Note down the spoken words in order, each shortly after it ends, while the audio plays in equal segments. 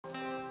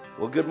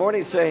Well, good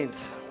morning,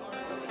 saints.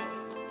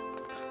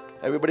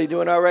 Everybody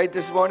doing all right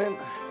this morning?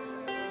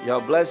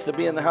 Y'all blessed to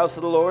be in the house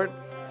of the Lord?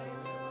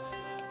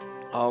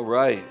 All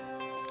right.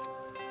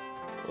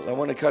 Well, I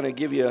want to kind of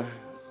give you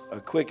a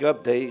quick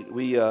update.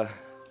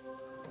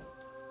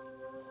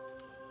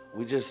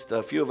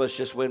 A few of us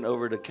just went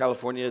over to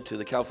California to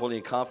the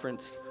California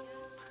conference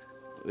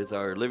with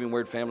our Living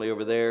Word family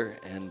over there,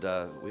 and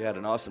we had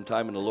an awesome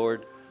time in the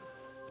Lord.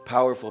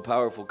 Powerful,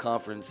 powerful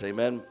conference,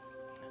 amen.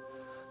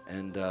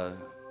 And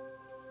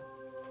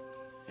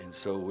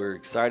so we're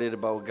excited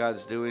about what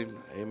God's doing,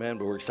 amen.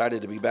 But we're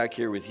excited to be back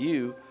here with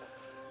you.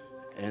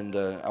 And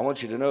I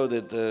want you to know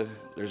that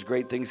there's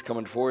great things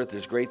coming forth.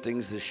 There's great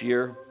things this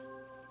year.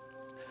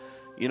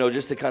 You know,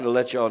 just to kind of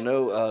let y'all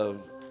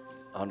know,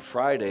 on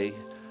Friday,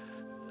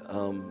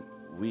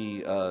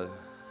 we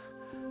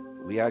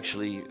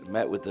actually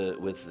met with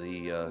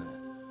the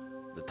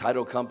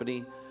title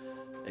company,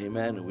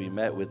 amen. We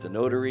met with the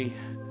notary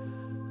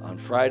on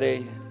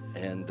Friday,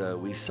 and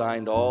we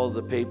signed all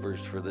the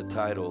papers for the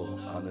title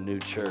on the new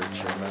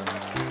church, amen.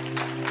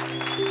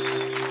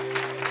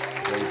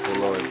 Praise the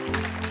Lord.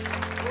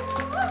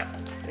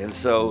 And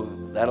so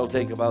that'll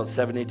take about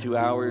 72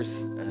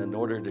 hours in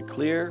order to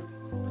clear,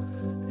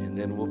 and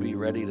then we'll be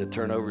ready to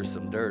turn over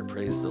some dirt.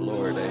 Praise the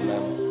Lord,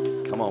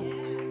 amen. Come on,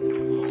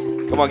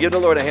 give the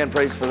Lord a hand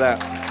praise for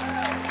that.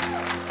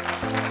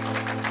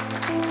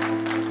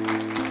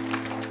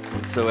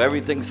 And so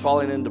everything's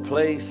falling into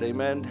place,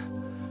 amen.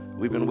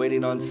 We've been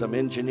waiting on some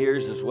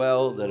engineers as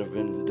well that have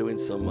been doing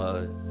some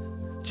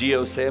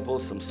geo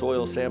samples, some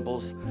soil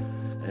samples,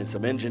 and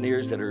some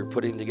engineers that are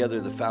putting together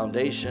the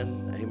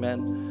foundation,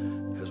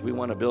 amen, because we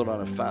want to build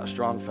on a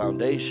strong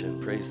foundation,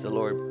 praise the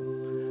Lord.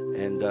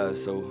 And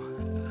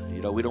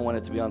you know, we don't want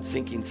it to be on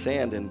sinking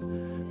sand,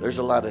 and there's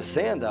a lot of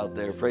sand out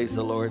there, praise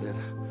the Lord.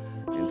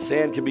 And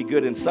sand can be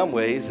good in some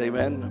ways,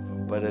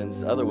 amen, but in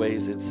other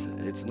ways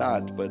it's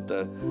not. But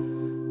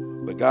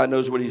God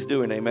knows what He's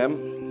doing,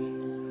 amen.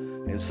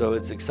 And so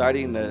it's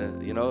exciting,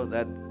 you know,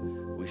 that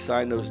we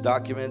signed those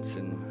documents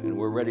and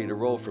we're ready to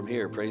roll from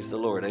here. Praise the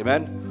Lord.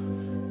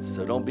 Amen.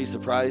 So don't be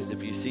surprised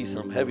if you see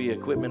some heavy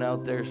equipment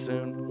out there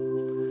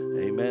soon.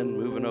 Amen.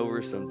 Moving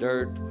over some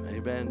dirt.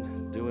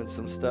 Amen. Doing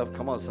some stuff.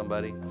 Come on,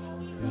 somebody.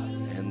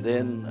 And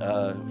then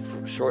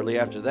shortly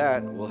after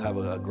that, we'll have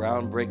a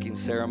groundbreaking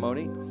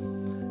ceremony.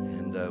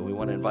 And we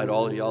want to invite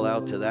all of y'all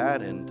out to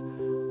that. And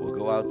we'll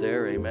go out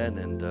there. Amen.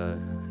 And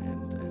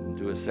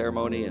do a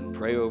ceremony and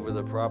pray over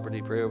the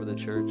property, pray over the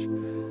church.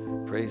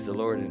 Praise the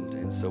Lord.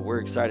 And so we're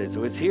excited.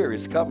 So it's here,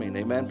 it's coming.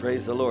 Amen.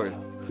 Praise the Lord.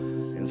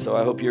 And so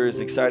I hope you're as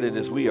excited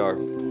as we are,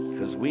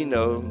 because we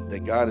know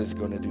that God is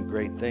going to do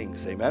great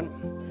things. Amen.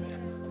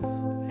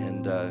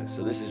 And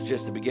so this is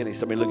just the beginning.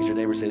 Somebody look at your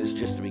neighbor and say, this is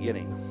just the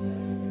beginning.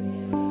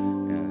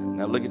 Yeah.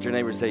 Now look at your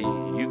neighbor and say,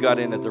 you got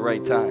in at the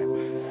right time.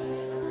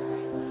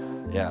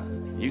 Yeah,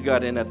 you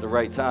got in at the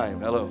right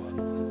time. Hello.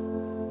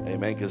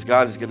 Amen. Because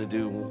God is going to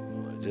do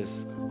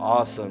just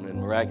awesome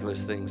and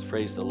miraculous things.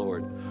 Praise the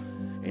Lord.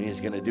 And He's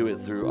going to do it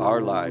through our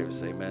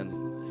lives.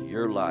 Amen.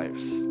 Your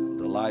lives.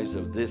 The lives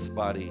of this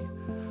body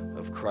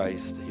of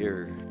Christ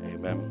here.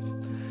 Amen.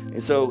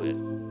 And so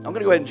I'm going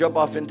to go ahead and jump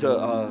off into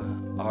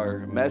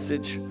our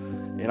message.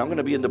 And I'm going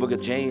to be in the book of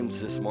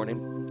James this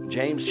morning.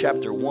 James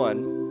chapter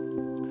 1.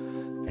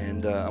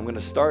 And I'm going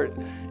to start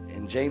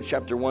in James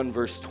chapter 1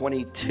 verse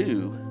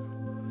 22.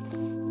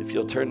 If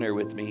you'll turn there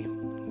with me.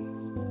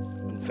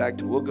 In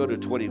fact, we'll go to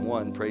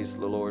 21. Praise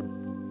the Lord.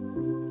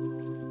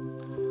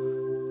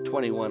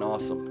 21,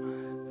 awesome.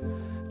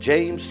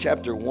 James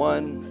chapter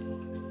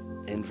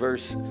 1 and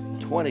verse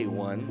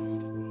 21.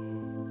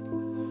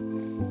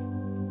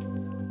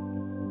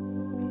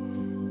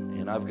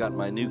 And I've got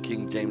my New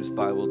King James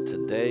Bible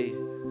today.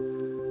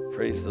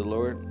 Praise the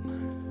Lord.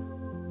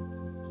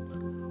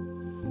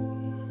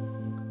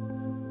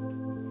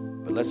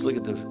 But let's look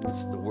at the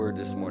word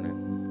this morning.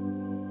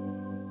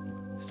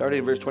 Starting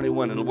in verse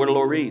 21, and the word of the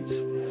Lord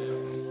reads.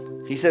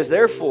 He says,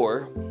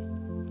 therefore,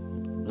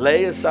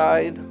 lay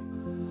aside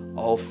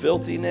all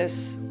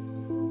filthiness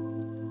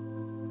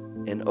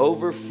and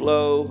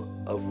overflow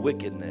of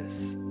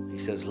wickedness. He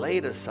says, lay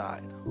it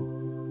aside.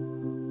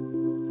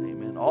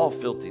 Amen. All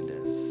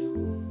filthiness,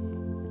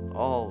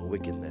 all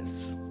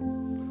wickedness.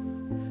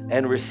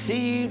 And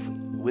receive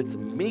with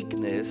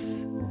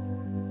meekness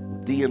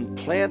the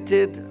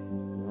implanted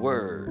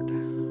word.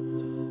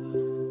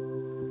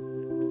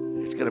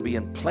 It's going to be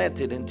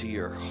implanted into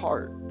your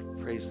heart.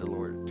 Praise the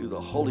Lord. Through the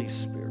Holy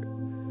Spirit,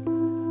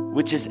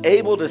 which is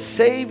able to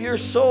save your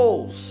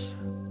souls.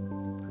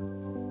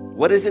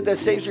 What is it that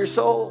saves your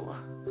soul?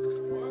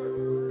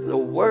 The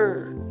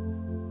word.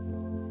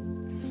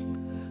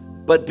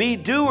 But be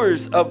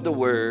doers of the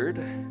word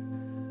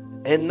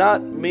and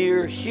not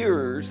mere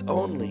hearers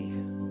only,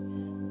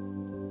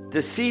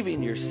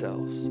 deceiving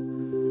yourselves.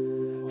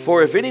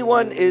 For if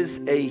anyone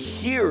is a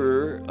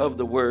hearer of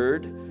the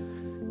word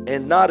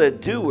and not a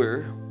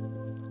doer,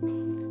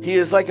 he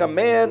is like a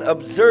man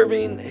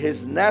observing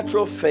his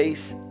natural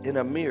face in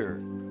a mirror.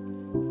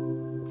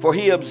 For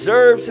he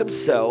observes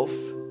himself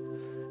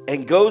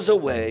and goes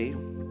away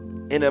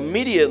and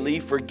immediately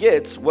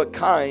forgets what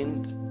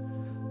kind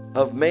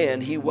of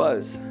man he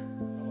was.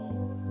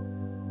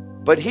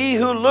 But he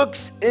who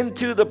looks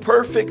into the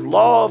perfect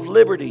law of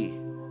liberty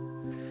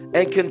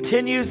and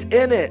continues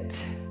in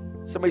it,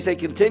 somebody say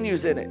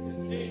continues in it,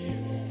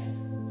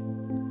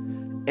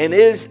 and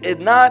is it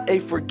not a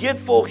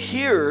forgetful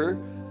hearer,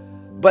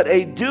 but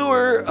a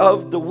doer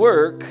of the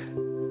work,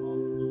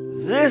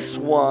 this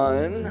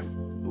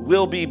one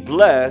will be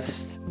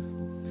blessed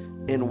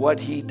in what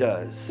he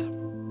does.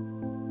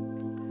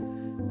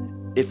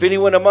 If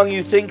anyone among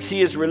you thinks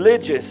he is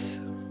religious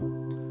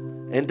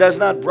and does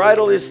not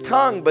bridle his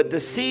tongue but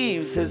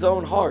deceives his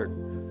own heart,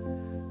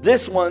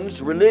 this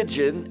one's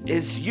religion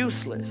is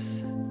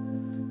useless.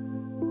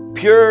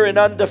 Pure and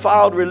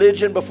undefiled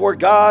religion before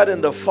God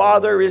and the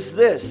Father is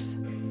this: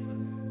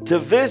 to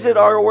visit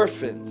our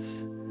orphans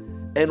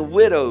and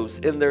widows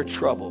in their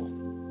trouble,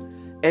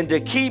 and to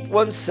keep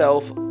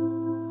oneself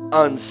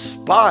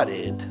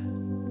unspotted.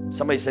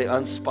 Somebody say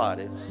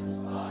unspotted.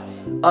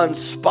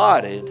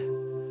 Unspotted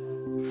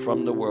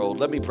from the world.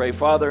 Let me pray.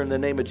 Father, in the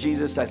name of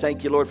Jesus, I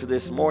thank you, Lord, for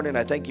this morning.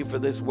 I thank you for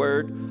this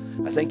word.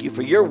 I thank you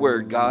for your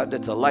word, God,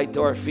 that's a light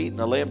to our feet and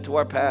a lamp to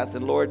our path.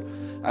 And Lord,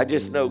 I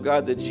just know,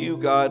 God, that you,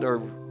 God,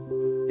 are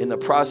in the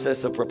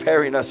process of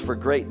preparing us for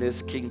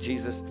greatness, King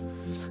Jesus.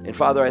 And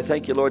Father, I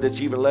thank you, Lord, that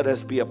you even let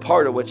us be a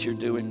part of what you're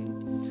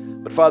doing.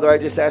 But Father, I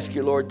just ask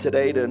you, Lord,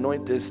 today to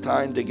anoint this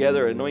time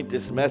together, anoint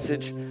this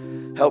message.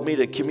 Help me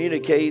to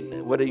communicate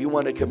what you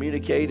want to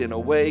communicate in a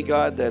way,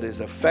 God, that is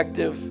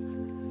effective,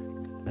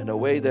 in a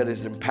way that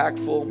is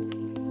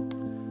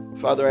impactful.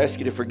 Father, I ask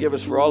you to forgive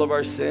us for all of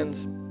our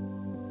sins.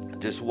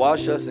 Just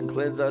wash us and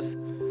cleanse us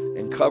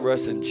and cover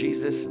us in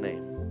Jesus'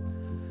 name.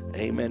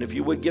 Amen. If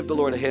you would give the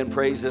Lord a hand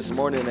praise this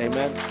morning,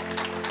 amen.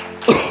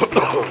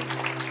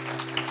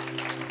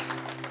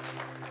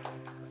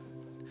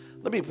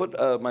 Let me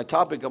put my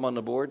topic up on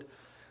the board.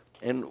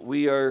 And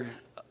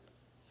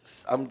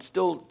I'm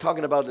still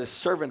talking about this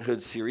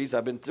servanthood series.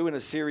 I've been doing a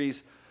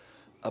series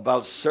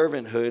about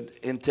servanthood.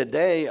 And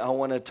today I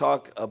want to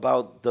talk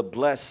about the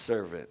blessed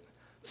servant.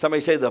 Somebody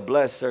say the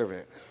blessed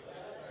servant.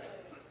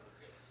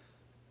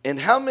 And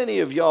how many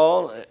of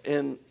y'all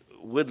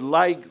would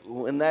like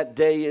when that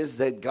day is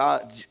that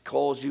God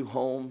calls you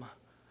home?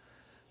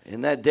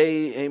 And that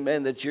day,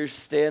 amen, that you're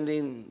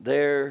standing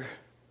there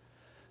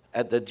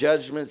at the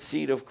judgment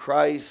seat of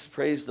Christ,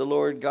 praise the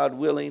Lord, God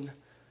willing.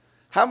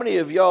 How many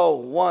of y'all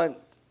want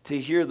to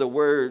hear the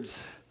words,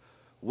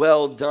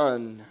 well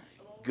done,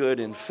 good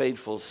and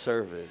faithful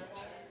servant?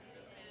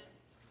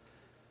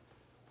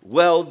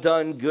 Well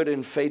done, good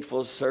and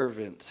faithful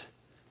servant.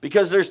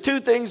 Because there's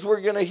two things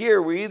we're going to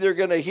hear. We're either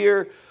going to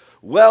hear,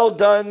 well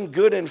done,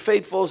 good and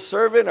faithful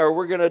servant, or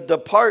we're going to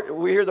depart.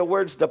 We hear the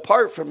words,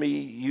 depart from me,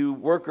 you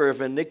worker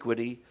of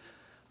iniquity.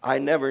 I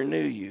never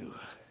knew you.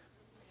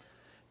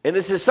 And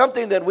this is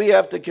something that we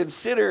have to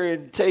consider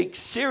and take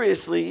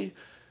seriously.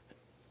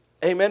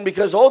 Amen.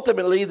 Because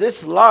ultimately,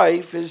 this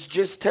life is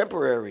just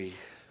temporary.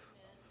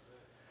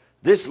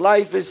 This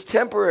life is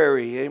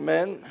temporary.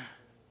 Amen.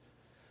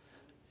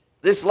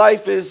 This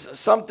life is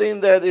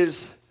something that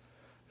is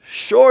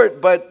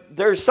short, but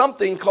there's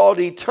something called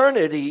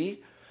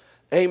eternity.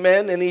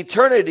 Amen. And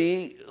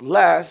eternity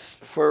lasts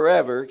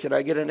forever. Can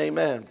I get an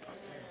amen?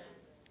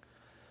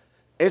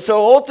 And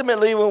so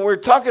ultimately, when we're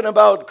talking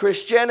about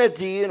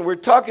Christianity and we're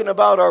talking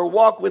about our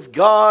walk with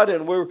God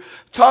and we're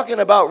talking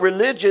about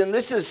religion,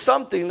 this is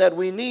something that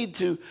we need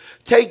to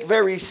take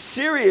very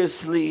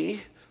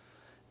seriously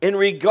in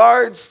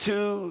regards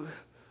to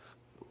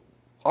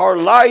our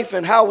life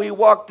and how we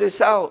walk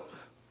this out.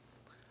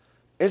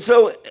 And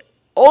so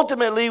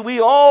ultimately,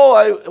 we all,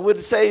 I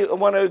would say,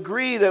 want to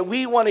agree that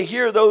we want to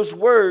hear those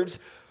words,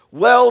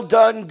 well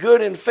done,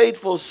 good and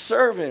faithful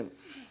servant.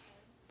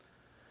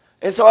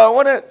 And so I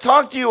want to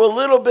talk to you a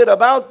little bit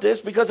about this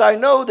because I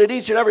know that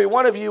each and every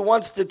one of you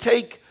wants to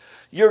take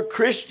your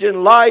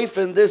Christian life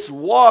and this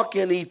walk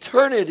in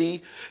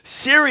eternity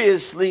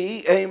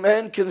seriously,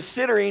 amen,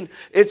 considering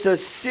it's a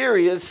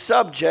serious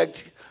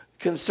subject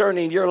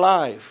concerning your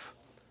life.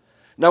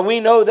 Now we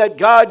know that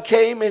God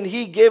came and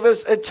He gave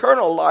us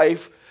eternal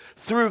life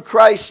through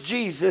Christ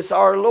Jesus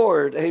our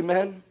Lord,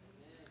 amen.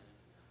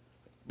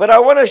 But I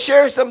want to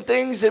share some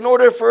things in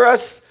order for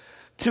us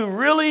to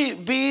really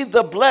be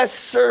the blessed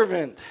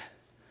servant.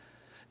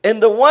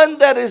 And the one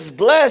that is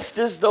blessed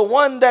is the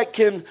one that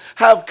can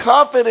have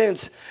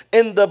confidence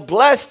in the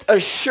blessed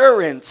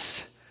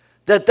assurance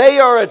that they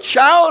are a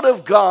child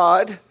of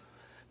God,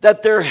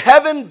 that they're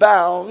heaven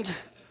bound,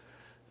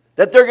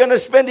 that they're going to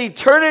spend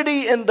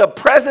eternity in the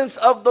presence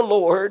of the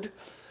Lord.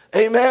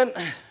 Amen.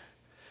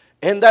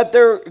 And that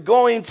they're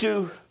going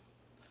to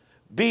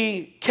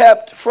be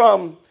kept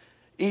from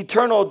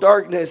eternal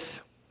darkness.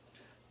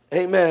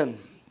 Amen.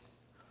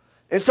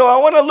 And so I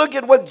want to look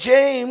at what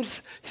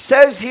James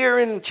says here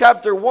in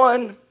chapter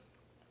 1.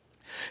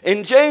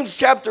 In James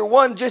chapter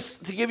 1,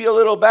 just to give you a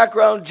little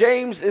background,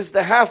 James is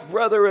the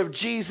half-brother of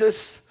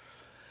Jesus.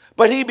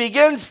 But he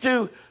begins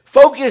to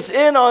focus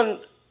in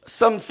on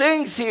some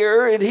things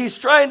here, and he's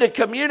trying to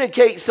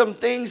communicate some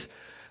things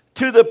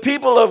to the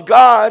people of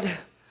God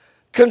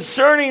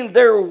concerning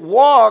their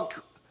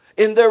walk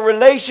in their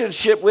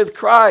relationship with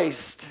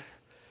Christ.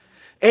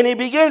 And he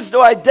begins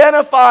to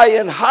identify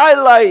and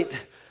highlight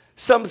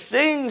some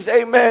things,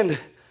 amen,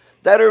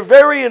 that are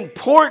very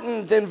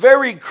important and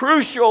very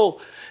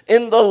crucial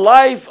in the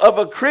life of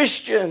a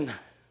Christian.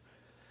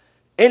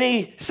 And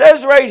he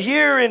says right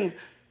here in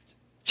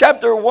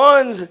chapter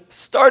 1,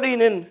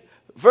 starting in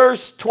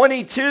verse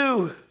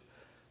 22,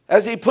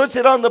 as he puts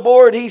it on the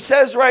board, he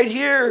says right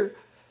here,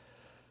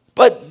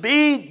 "But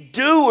be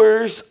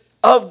doers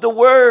of the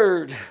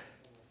word,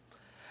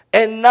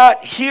 and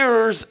not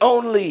hearers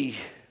only."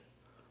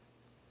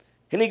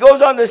 And he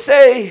goes on to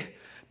say,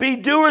 "Be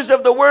doers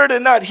of the word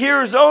and not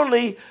hearers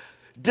only,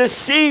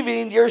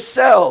 deceiving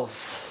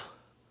yourself."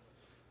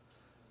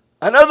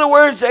 In other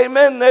words,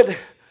 amen, that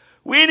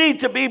we need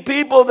to be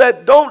people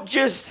that don't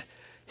just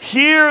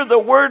hear the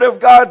word of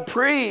God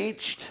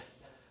preached,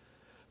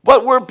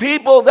 but we're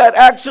people that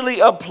actually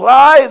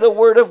apply the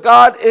word of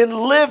God and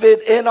live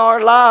it in our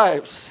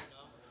lives.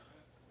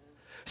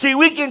 See,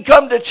 we can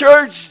come to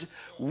church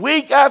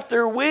week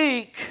after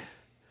week,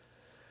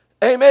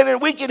 amen,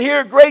 and we can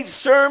hear great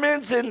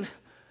sermons, and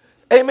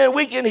amen,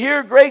 we can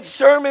hear great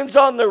sermons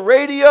on the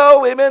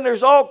radio, amen,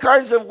 there's all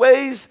kinds of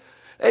ways,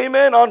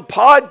 amen, on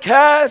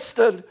podcasts,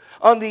 and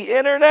on the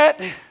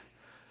internet.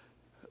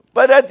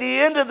 But at the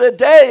end of the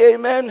day,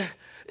 amen,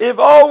 if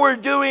all we're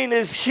doing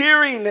is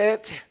hearing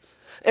it,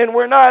 and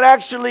we're not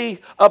actually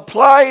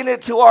applying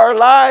it to our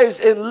lives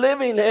and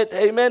living it,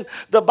 amen,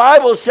 the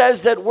Bible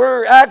says that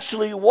we're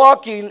actually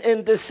walking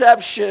in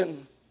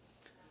deception.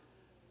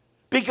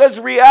 Because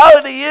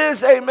reality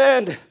is,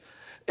 amen,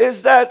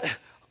 is that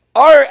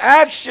our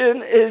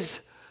action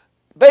is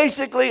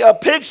basically a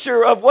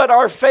picture of what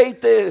our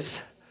faith is.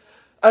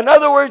 In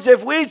other words,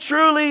 if we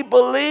truly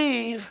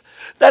believe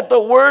that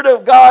the Word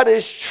of God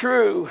is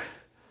true,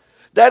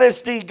 that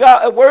it's the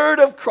Word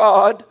of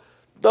God,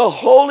 the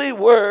Holy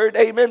Word,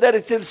 amen, that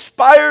it's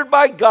inspired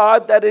by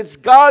God, that it's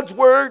God's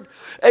Word,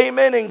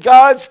 amen, and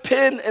God's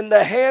pen in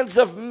the hands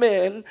of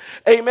men,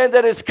 amen,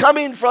 that it's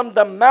coming from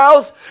the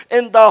mouth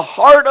and the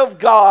heart of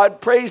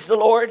God, praise the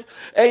Lord,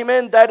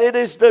 amen, that it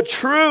is the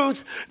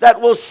truth that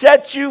will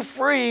set you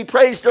free,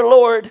 praise the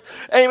Lord,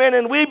 amen,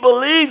 and we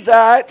believe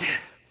that,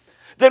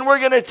 then we're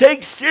going to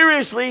take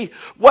seriously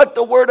what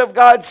the Word of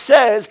God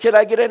says. Can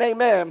I get an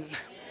amen?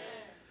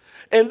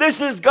 And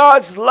this is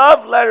God's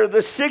love letter,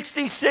 the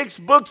 66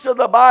 books of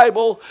the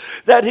Bible,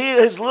 that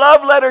his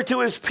love letter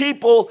to his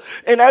people.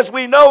 And as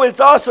we know, it's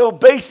also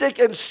basic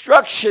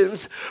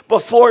instructions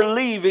before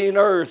leaving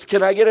earth.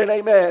 Can I get an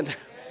amen?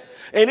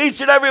 And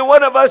each and every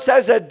one of us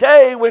has a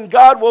day when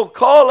God will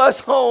call us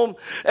home,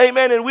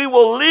 amen, and we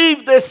will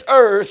leave this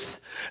earth,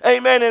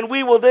 amen, and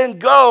we will then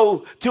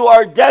go to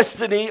our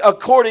destiny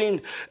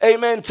according,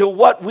 amen, to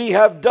what we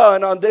have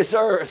done on this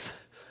earth.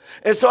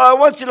 And so I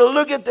want you to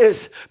look at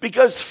this,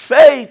 because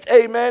faith,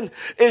 amen,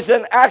 is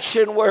an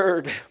action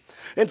word.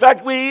 In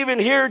fact, we even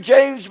hear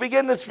James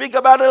begin to speak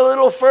about it a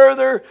little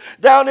further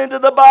down into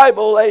the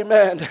Bible,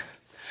 amen.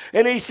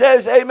 And he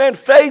says, amen,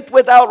 faith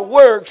without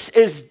works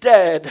is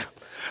dead.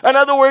 In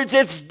other words,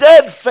 it's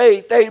dead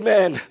faith,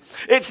 amen.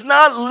 It's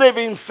not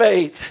living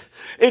faith.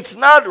 It's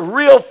not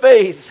real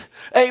faith,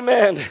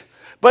 amen.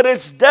 But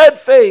it's dead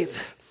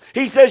faith.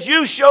 He says,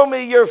 you show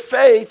me your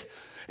faith,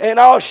 and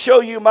I'll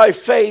show you my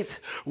faith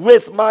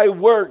with my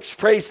works.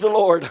 Praise the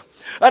Lord.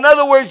 In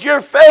other words,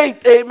 your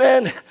faith,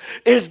 amen,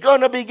 is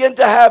going to begin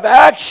to have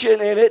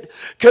action in it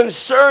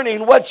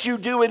concerning what you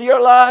do in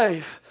your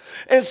life.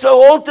 And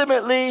so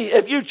ultimately,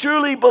 if you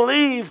truly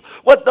believe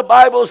what the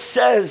Bible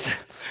says,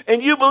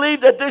 and you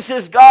believe that this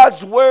is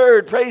God's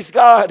word, praise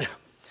God,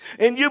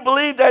 and you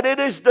believe that it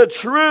is the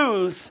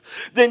truth,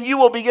 then you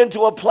will begin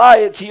to apply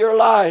it to your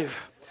life.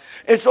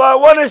 And so I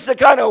want us to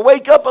kind of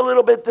wake up a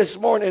little bit this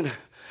morning.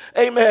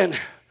 Amen.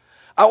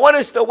 I want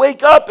us to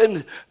wake up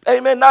and,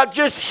 amen, not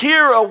just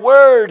hear a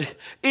word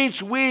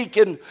each week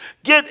and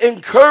get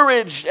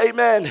encouraged,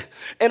 amen,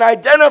 and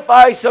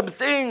identify some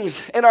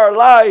things in our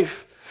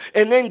life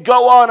and then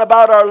go on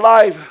about our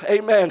life,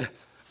 amen,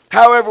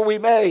 however we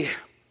may.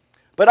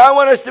 But I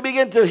want us to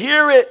begin to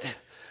hear it,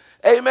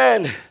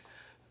 amen,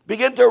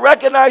 begin to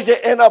recognize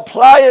it and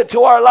apply it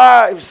to our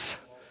lives,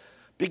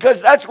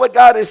 because that's what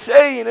God is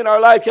saying in our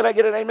life. Can I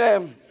get an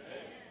amen?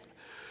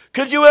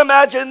 Could you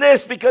imagine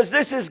this? Because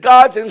this is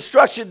God's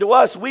instruction to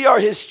us. We are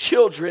his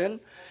children.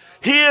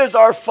 He is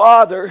our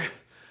Father.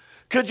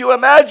 Could you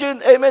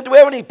imagine, amen, do we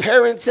have any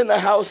parents in the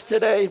house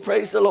today?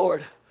 Praise the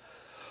Lord.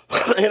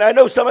 And I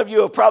know some of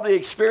you have probably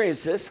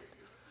experienced this.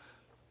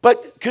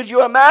 But could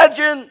you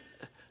imagine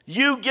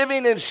you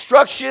giving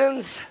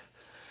instructions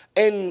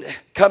and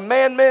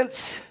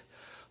commandments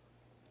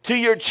to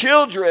your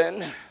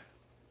children,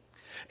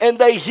 and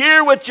they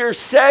hear what you're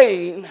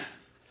saying,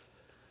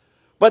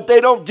 but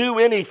they don't do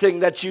anything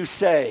that you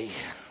say?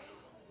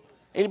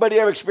 Anybody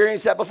ever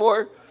experienced that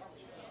before?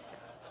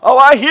 Oh,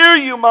 I hear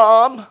you,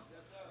 Mom.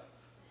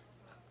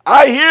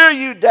 I hear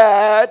you,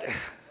 Dad.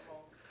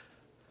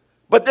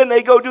 But then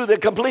they go do the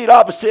complete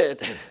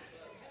opposite.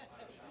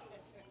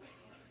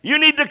 You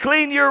need to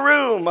clean your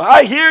room.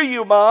 I hear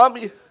you,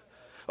 Mom.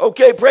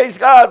 Okay, praise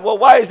God. Well,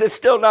 why is it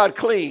still not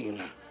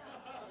clean?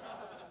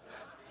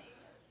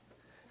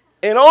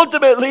 And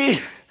ultimately,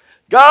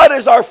 God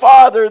is our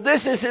Father.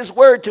 This is His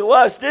word to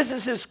us. This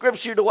is His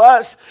scripture to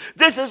us.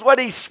 This is what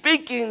He's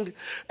speaking.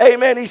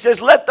 Amen. He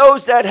says, let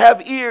those that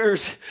have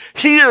ears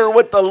hear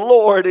what the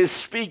Lord is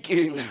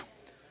speaking.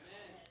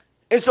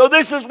 And so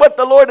this is what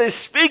the Lord is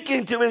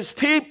speaking to His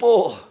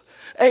people.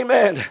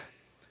 Amen.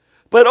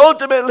 But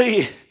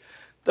ultimately,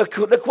 the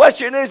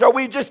question is, are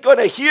we just going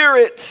to hear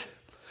it?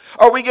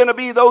 Are we going to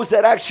be those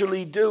that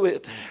actually do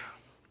it?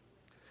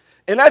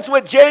 And that's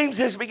what James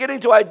is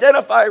beginning to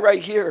identify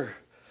right here.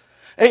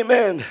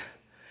 Amen.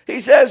 He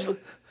says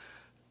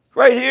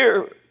right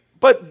here,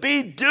 but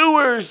be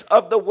doers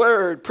of the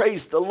word,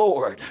 praise the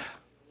Lord.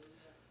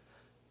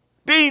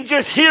 Being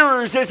just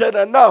hearers isn't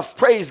enough,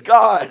 praise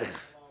God.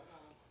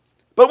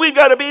 But we've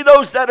got to be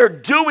those that are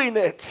doing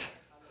it.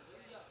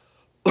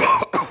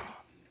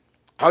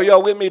 Are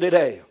y'all with me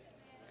today?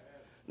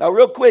 Now,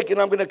 real quick,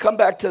 and I'm going to come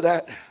back to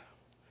that.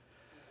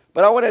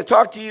 But I want to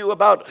talk to you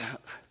about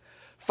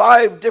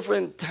 5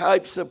 different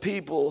types of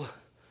people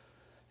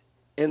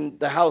in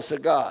the house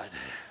of God.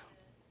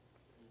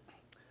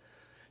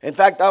 In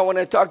fact, I want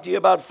to talk to you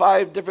about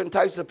 5 different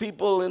types of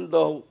people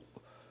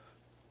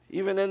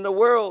even in the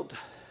world.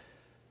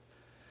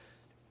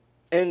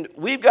 And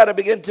we've got to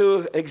begin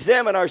to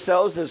examine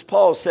ourselves, as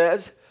Paul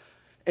says,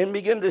 and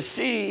begin to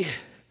see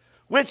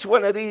which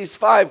one of these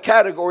 5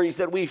 categories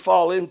that we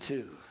fall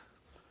into.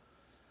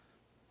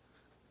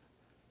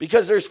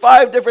 Because there's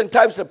 5 different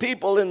types of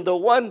people, and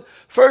the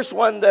first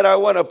one that I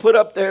want to put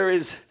up there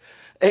is,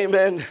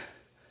 amen,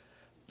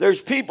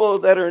 there's people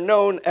that are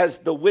known as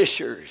the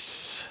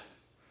wishers.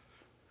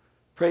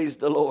 Praise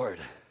the Lord.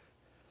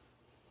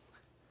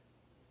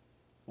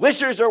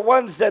 Wishers are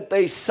ones that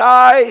they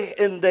sigh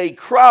and they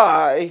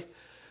cry,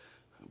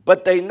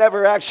 but they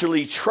never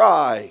actually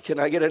try. Can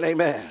I get an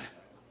amen?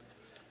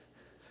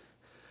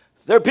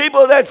 There are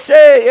people that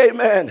say,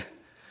 amen,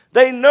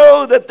 they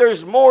know that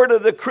there's more to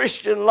the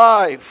Christian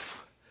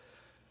life,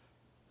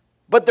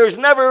 but there's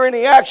never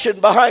any action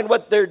behind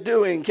what they're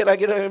doing. Can I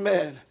get an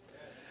amen?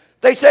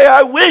 They say,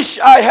 I wish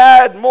I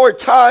had more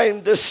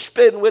time to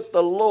spend with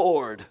the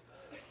Lord.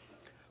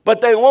 But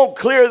they won't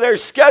clear their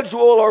schedule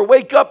or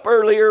wake up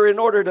earlier in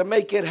order to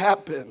make it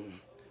happen.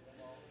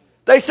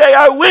 They say,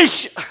 I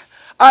wish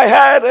I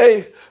had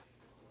a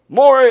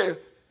more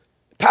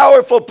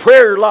powerful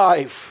prayer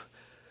life.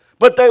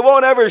 But they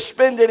won't ever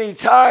spend any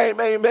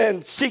time,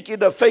 amen, seeking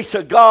the face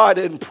of God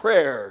in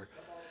prayer.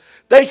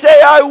 They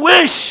say, I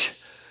wish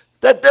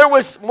that there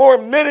was more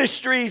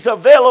ministries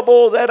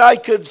available that I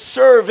could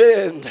serve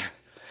in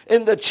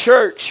the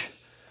church.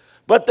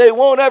 But they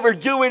won't ever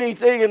do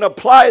anything and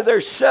apply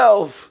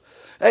theirselves.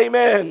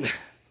 Amen.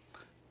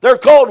 They're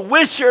called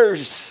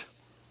wishers.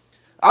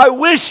 I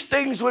wish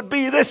things would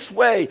be this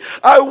way.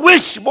 I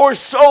wish more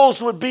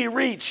souls would be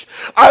reached.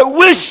 I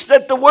wish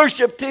that the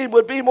worship team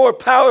would be more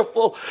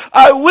powerful.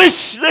 I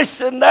wish this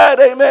and that,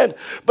 amen.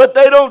 But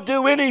they don't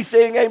do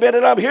anything, amen.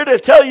 And I'm here to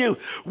tell you,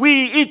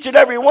 each and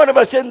every one of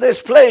us in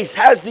this place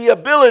has the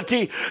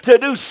ability to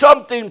do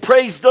something,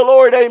 praise the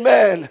Lord,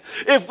 amen,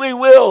 if we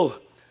will.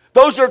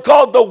 Those are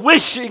called the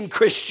wishing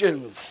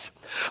Christians.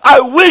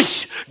 I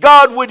wish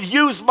God would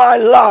use my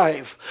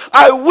life.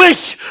 I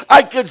wish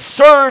I could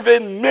serve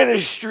in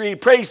ministry,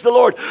 praise the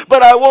Lord,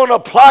 but I won't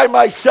apply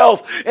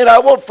myself and I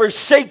won't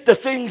forsake the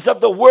things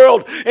of the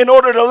world in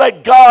order to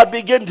let God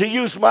begin to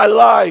use my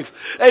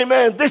life.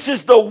 Amen. This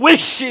is the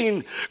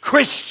wishing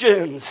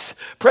Christians.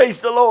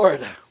 Praise the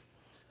Lord.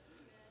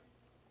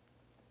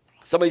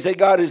 Somebody say,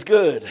 God is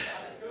good.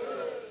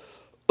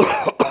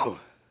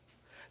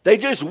 They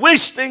just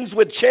wish things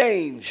would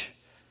change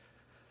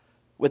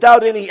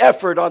without any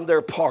effort on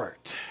their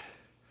part.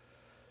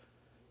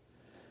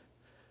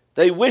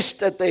 They wish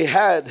that they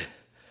had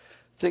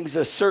things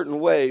a certain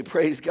way.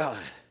 Praise God.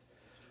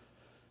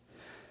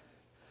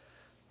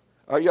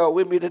 Are y'all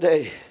with me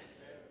today?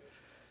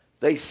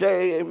 They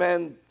say,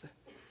 amen,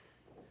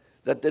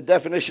 that the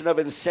definition of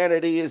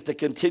insanity is to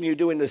continue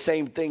doing the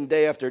same thing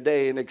day after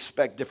day and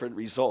expect different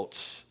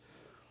results.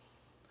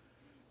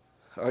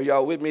 Are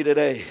y'all with me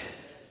today?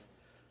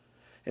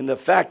 And the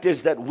fact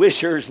is that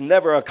wishers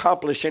never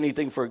accomplish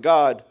anything for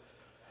God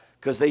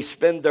because they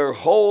spend their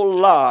whole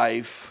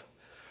life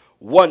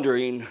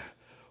wondering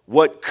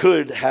what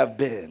could have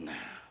been.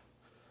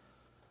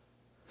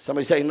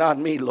 Somebody say, not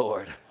me,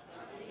 Lord.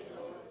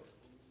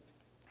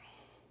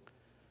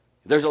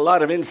 There's a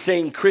lot of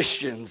insane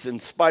Christians in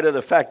spite of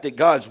the fact that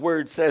God's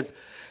word says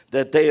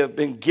that they have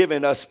been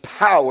given us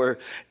power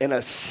and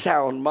a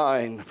sound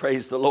mind.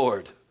 Praise the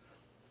Lord.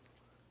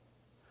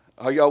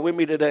 Are y'all with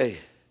me today?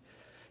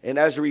 And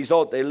as a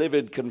result, they live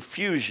in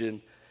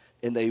confusion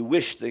and they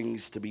wish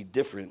things to be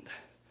different,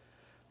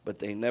 but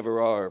they never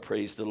are.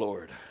 Praise the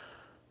Lord.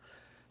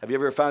 Have you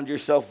ever found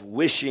yourself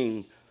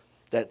wishing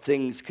that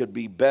things could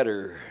be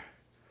better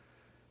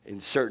in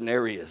certain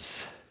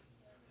areas?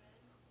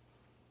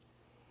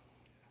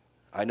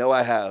 I know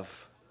I have.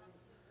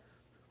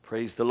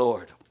 Praise the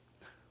Lord.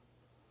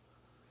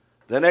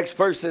 The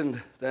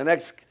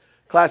next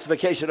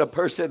classification of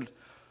person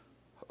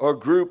or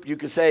group, you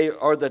could say,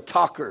 are the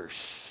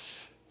talkers.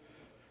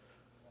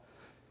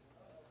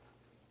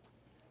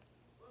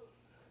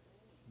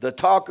 The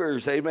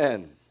talkers,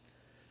 amen.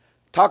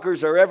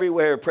 Talkers are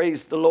everywhere,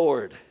 praise the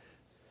Lord.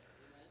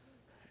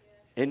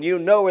 And you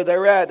know where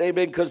they're at,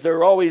 amen, because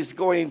they're always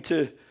going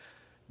to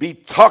be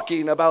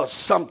talking about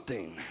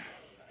something.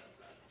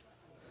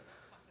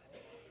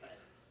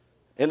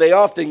 And they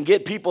often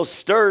get people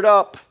stirred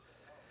up,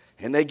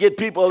 and they get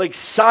people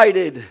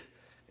excited,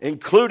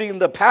 including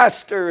the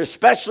pastor,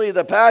 especially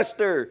the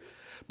pastor.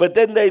 But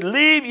then they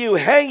leave you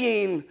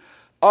hanging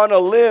on a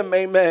limb,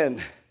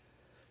 amen.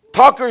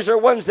 Talkers are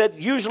ones that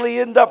usually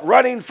end up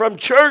running from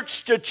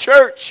church to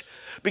church,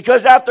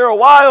 because after a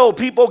while,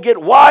 people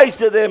get wise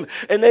to them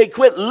and they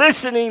quit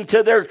listening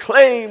to their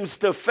claims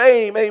to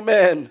fame.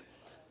 Amen.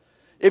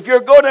 If you're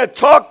going to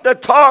talk the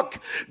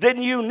talk,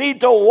 then you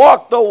need to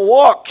walk the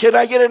walk. Can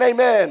I get an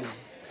amen?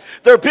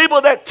 There are people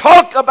that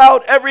talk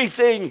about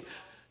everything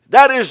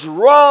that is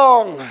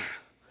wrong,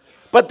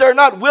 but they're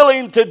not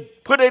willing to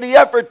put any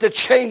effort to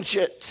change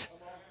it.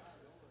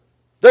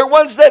 They're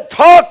ones that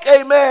talk,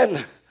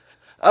 amen,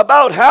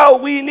 about how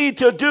we need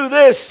to do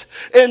this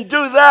and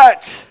do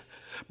that,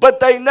 but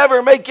they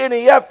never make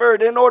any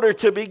effort in order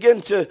to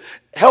begin to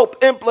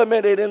help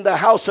implement it in the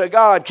house of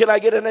God. Can I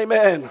get an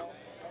amen?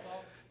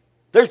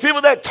 There's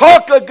people that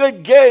talk a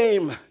good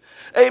game.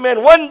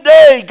 Amen. One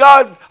day,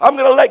 God, I'm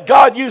going to let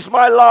God use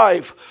my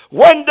life.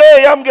 One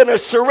day, I'm going to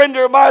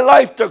surrender my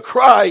life to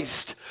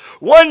Christ.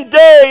 One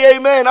day,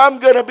 amen, I'm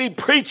going to be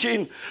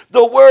preaching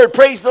the word.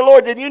 Praise the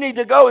Lord. Then you need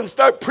to go and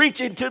start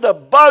preaching to the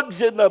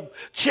bugs and the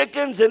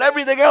chickens and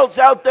everything else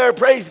out there.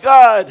 Praise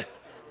God.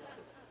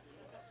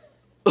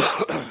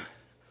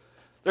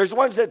 There's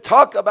ones that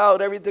talk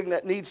about everything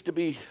that needs to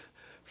be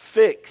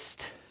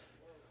fixed.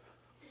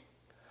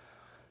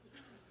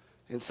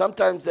 And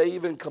sometimes they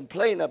even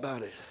complain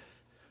about it.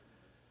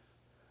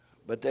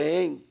 But they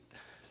ain't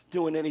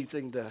doing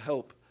anything to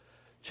help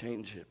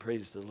change it.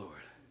 Praise the Lord.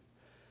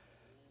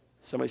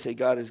 Somebody say,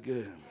 God is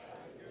good.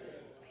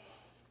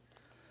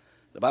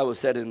 The Bible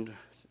said in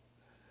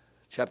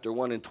chapter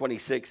 1 and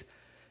 26,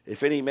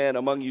 if any man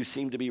among you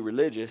seem to be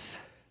religious,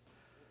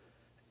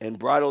 and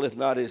bridleth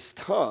not his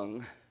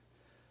tongue,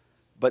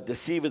 but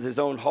deceiveth his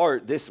own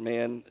heart, this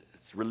man's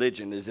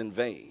religion is in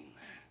vain.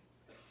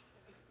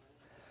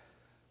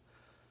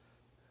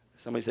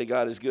 Somebody say,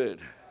 God is good.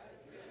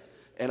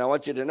 And I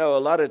want you to know, a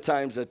lot of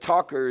times a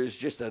talker is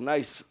just a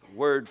nice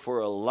word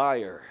for a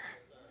liar.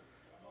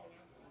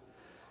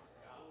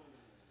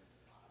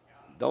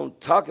 Don't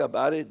talk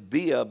about it,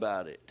 be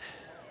about it.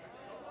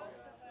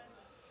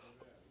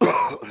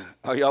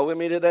 Are y'all with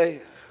me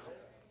today?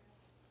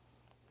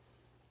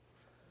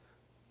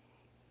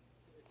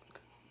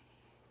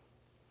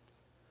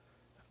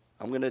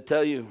 I'm going to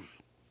tell you,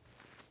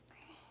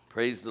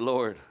 praise the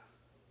Lord.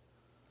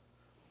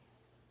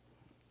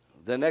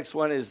 The next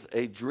one is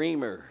a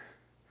dreamer.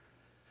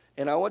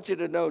 And I want you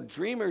to know,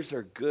 dreamers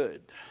are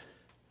good.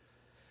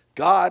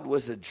 God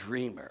was a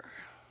dreamer.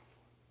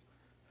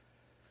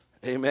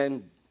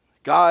 Amen.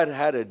 God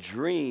had a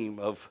dream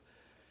of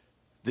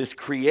this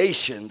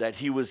creation that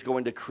he was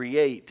going to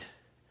create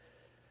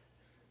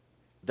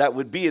that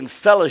would be in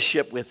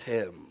fellowship with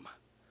him,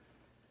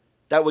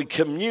 that would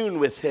commune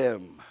with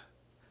him,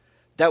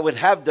 that would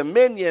have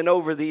dominion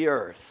over the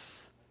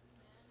earth,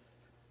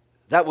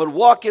 that would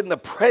walk in the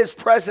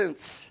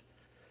presence,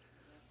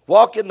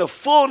 walk in the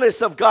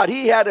fullness of God.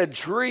 He had a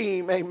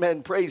dream,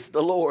 amen, praise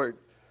the Lord.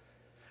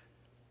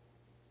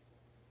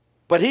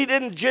 But he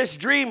didn't just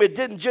dream, it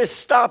didn't just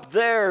stop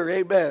there,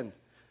 amen.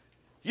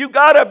 You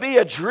got to be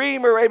a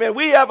dreamer, amen.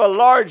 We have a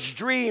large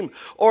dream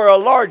or a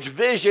large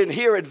vision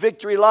here at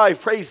Victory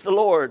Life, praise the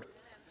Lord.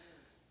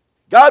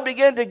 God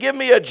began to give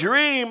me a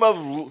dream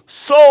of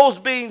souls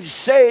being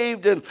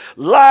saved and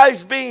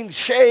lives being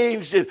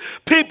changed and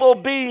people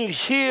being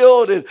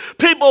healed and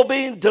people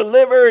being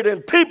delivered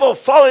and people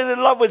falling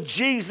in love with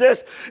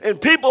Jesus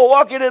and people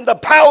walking in the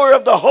power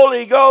of the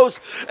Holy Ghost.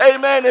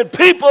 Amen. And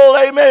people,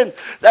 amen,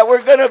 that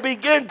we're going to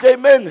begin to,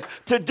 amen,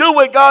 to do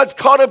what God's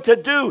called them to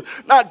do.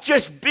 Not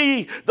just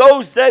be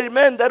those that,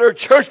 amen, that are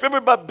church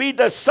members, but be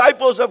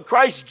disciples of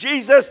Christ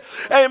Jesus.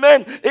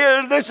 Amen.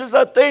 Here, this is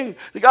the thing.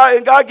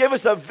 God gave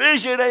us a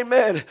vision.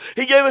 Amen.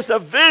 He gave us a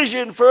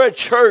vision for a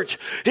church.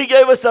 He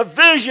gave us a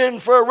vision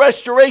for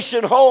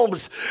restoration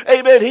homes.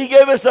 Amen. He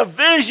gave us a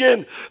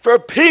vision for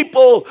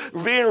people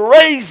being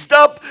raised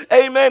up.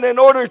 Amen. In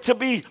order to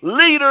be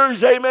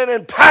leaders. Amen.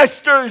 And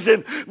pastors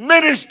and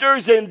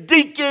ministers and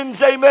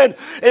deacons. Amen.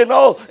 And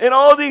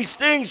all these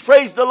things.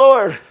 Praise the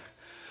Lord.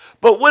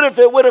 But what if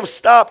it would have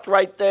stopped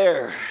right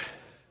there?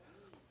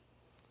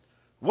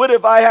 What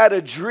if I had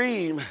a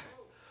dream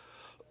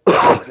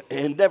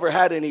and never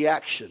had any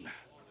action?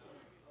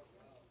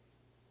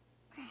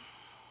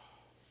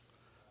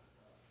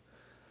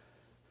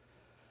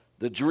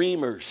 The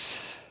dreamers.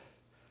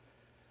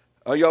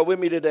 Are y'all with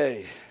me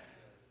today?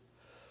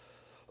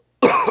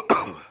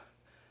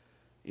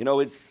 You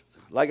know, it's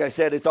like I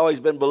said, it's always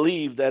been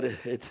believed that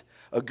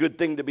a good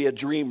thing to be a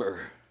dreamer.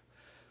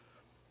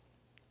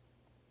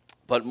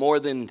 But more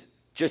than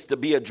just to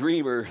be a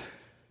dreamer,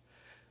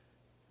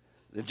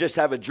 than just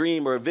have a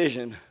dream or a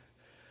vision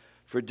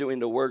for doing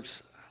the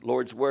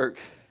Lord's work,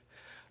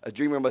 a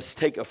dreamer must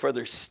take a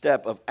further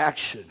step of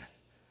action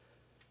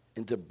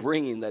into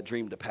bringing that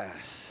dream to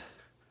pass.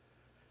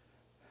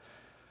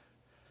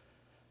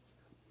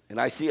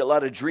 And I see a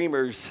lot of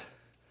dreamers,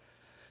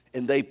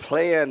 and they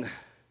plan,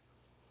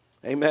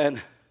 amen,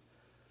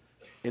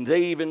 and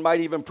they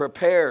might even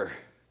prepare,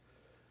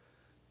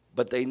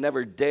 but they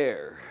never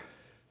dare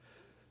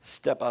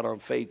step out on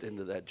faith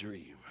into that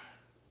dream.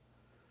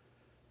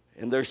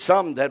 And there's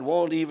some that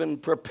won't even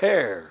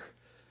prepare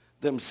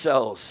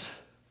themselves.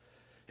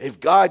 If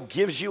God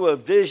gives you a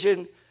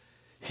vision,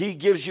 He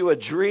gives you a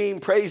dream,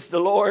 praise the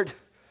Lord.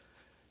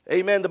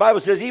 Amen. The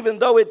Bible says, even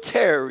though it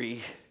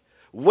tarry,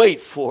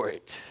 wait for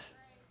it.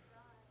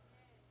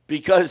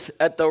 Because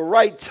at the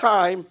right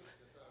time,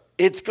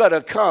 it's going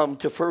to come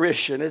to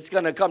fruition. It's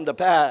going to come to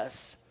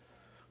pass.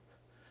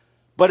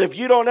 But if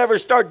you don't ever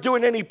start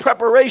doing any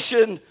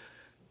preparation,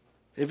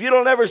 if you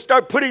don't ever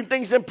start putting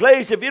things in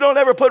place, if you don't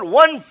ever put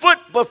one foot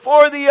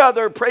before the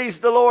other, praise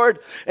the Lord,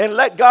 and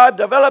let God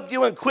develop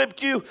you and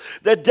equip you,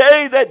 the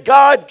day that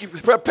God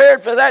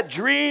prepared for that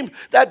dream,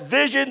 that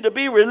vision to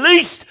be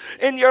released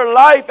in your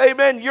life,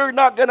 amen, you're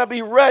not going to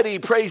be ready,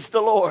 praise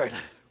the Lord.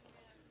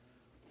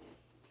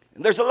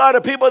 And there's a lot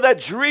of people that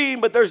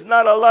dream, but there's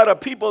not a lot of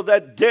people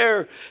that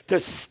dare to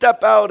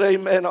step out,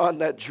 amen, on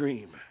that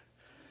dream.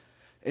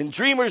 And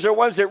dreamers are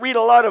ones that read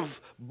a lot of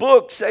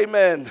books,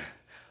 amen,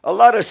 a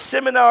lot of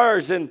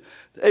seminars, and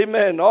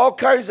amen, all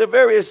kinds of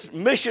various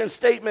mission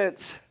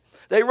statements.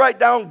 They write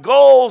down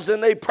goals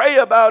and they pray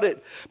about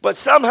it. But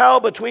somehow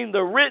between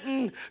the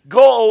written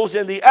goals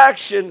and the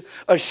action,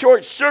 a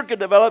short circuit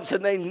develops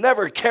and they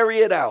never carry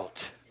it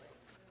out.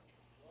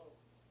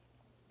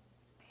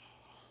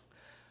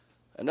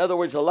 In other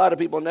words, a lot of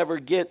people never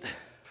get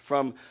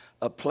from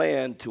a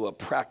plan to a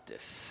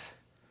practice.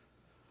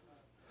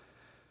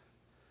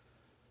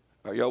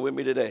 Are y'all with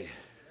me today?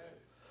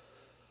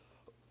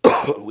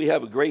 We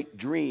have a great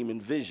dream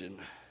and vision.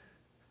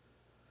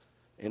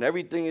 And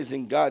everything is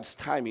in God's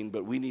timing,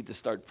 but we need to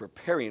start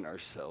preparing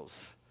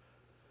ourselves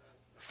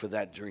for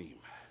that dream.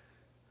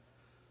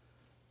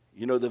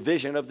 You know, the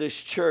vision of this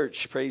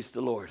church, praise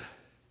the Lord.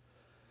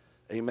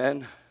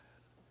 Amen.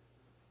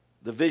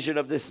 The vision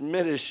of this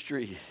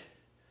ministry,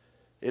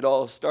 it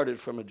all started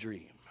from a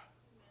dream.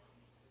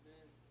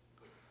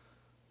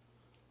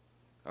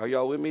 Are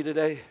y'all with me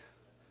today?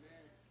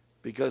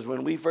 Because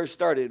when we first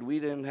started, we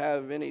didn't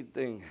have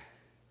anything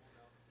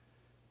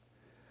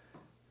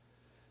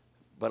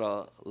but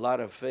a lot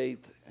of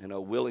faith and a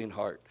willing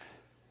heart.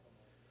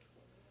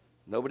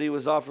 Nobody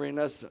was offering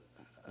us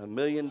 $1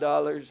 million.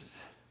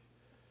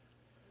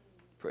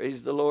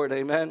 Praise the Lord,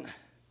 amen.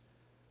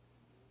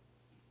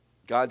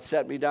 God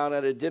sat me down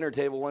at a dinner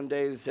table one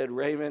day and said,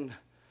 Raymond,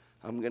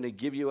 I'm going to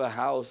give you a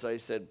house. I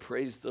said,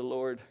 praise the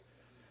Lord.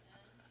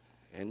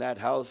 And that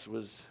house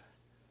was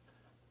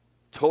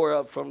tore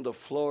up from the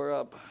floor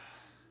up.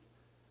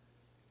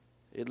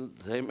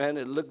 Amen.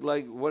 It looked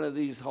like one of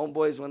these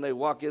homeboys when they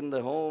walk in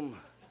the home,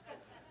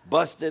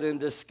 busted and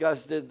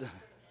disgusted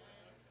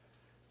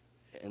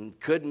and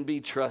couldn't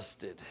be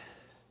trusted.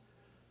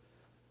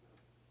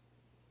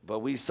 But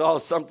we saw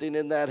something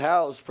in that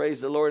house,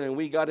 praise the Lord, and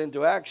we got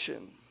into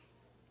action.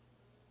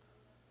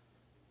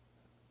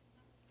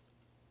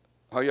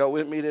 Are y'all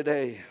with me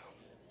today?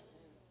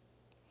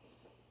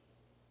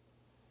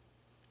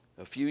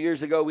 A few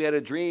years ago, we had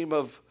a dream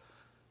of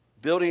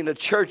building a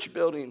church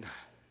building.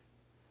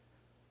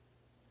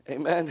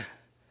 Amen.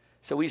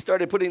 So we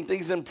started putting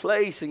things in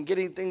place and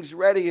getting things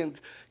ready and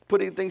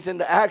putting things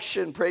into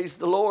action. Praise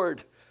the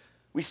Lord.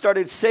 We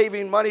started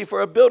saving money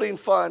for a building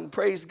fund.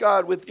 Praise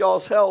God, with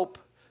y'all's help.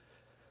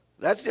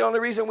 That's the only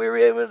reason we were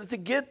able to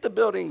get the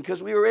building,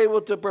 because we were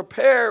able to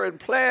prepare and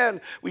plan.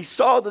 We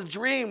saw the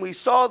dream. We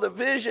saw the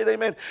vision,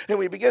 amen, and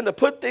we began to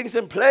put things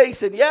in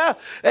place. And yeah,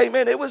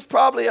 amen, it was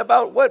probably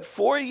about,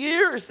 4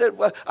 years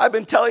that I've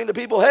been telling the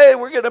people, hey,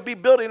 we're going to be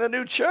building a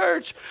new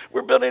church.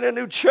 We're building a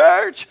new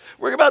church.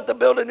 We're about to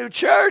build a new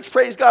church.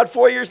 Praise God,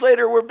 4 years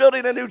later, we're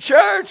building a new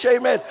church,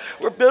 amen.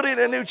 We're building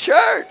a new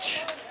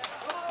church.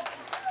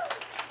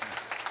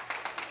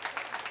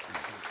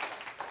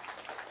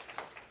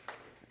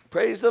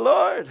 Praise the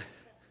Lord.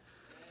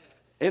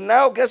 And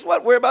now, guess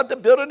what? We're about to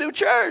build a new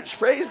church.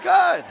 Praise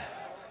God.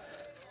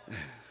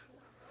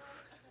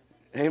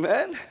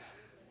 Amen.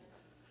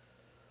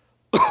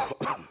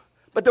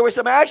 But there was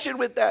some action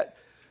with that.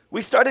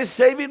 We started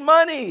saving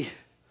money.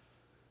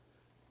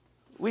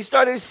 We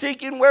started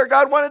seeking where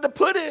God wanted to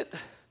put it.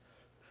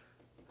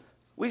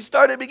 We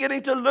started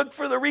beginning to look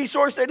for the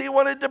resource that He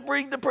wanted to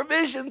bring the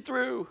provision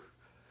through.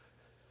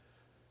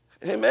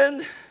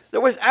 Amen.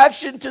 There was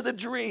action to the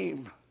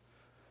dream.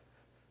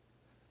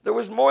 There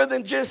was more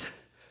than just,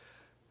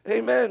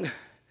 amen,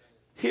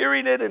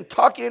 hearing it and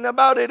talking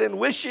about it and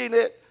wishing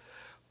it.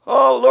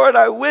 Oh, Lord,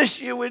 I wish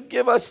you would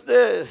give us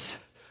this.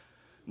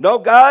 No,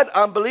 God,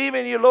 I'm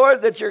believing you,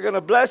 Lord, that you're going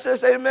to bless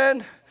us,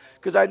 amen.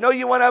 Because I know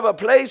you want to have a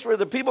place where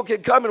the people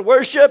can come and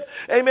worship.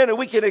 Amen. And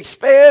we can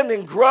expand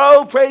and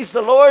grow. Praise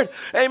the Lord.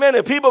 Amen.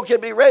 And people can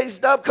be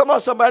raised up. Come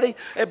on, somebody.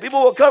 And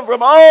people will come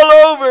from all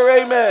over.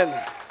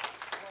 Amen.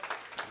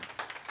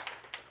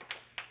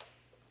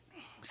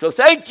 So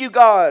thank you,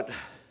 God,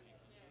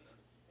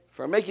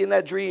 for making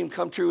that dream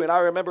come true. And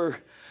I remember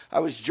I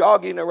was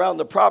jogging around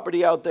the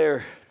property out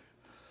there.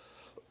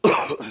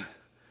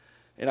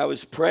 And I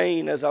was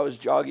praying as I was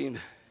jogging.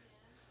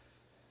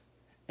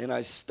 And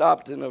I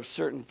stopped in a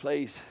certain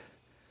place.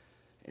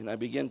 And I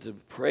began to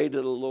pray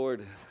to the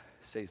Lord.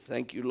 Say,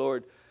 thank you,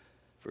 Lord,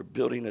 for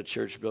building a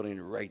church building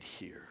right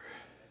here.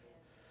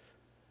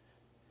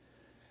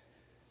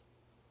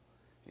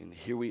 And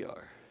here we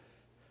are.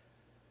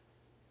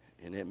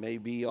 And it may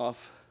be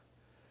off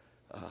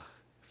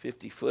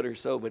 50 foot or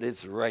so, but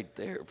it's right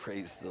there,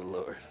 praise the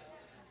Lord,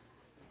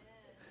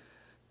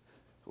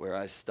 where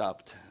I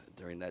stopped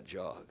during that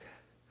jog.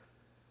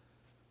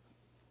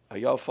 Are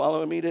y'all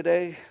following me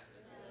today?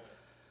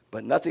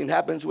 But nothing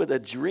happens with a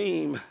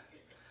dream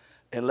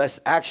unless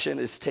action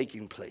is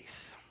taking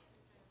place.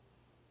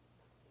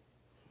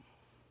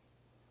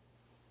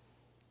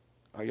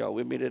 Are y'all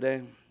with me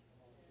today?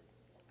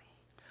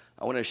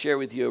 I want to share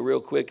with you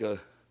real quick a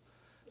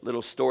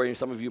little story.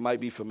 Some of you might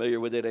be familiar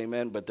with it,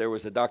 amen, but there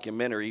was a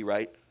documentary,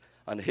 right,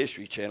 on the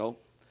History Channel,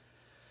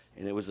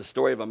 and it was a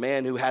story of a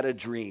man who had a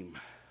dream,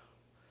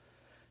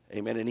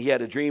 amen, and he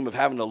had a dream of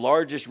having the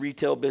largest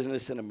retail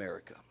business in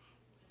America,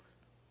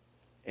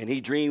 and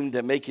he dreamed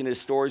of making his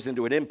stores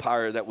into an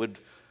empire that would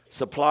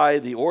supply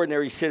the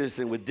ordinary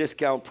citizen with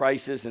discount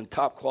prices and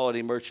top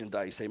quality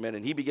merchandise, amen,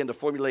 and he began to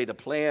formulate a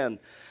plan,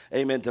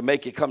 amen, to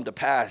make it come to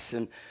pass,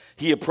 and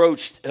he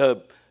approached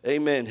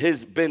amen,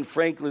 his Ben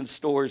Franklin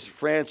Stores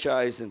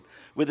franchise, and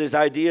with his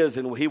ideas,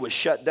 and he was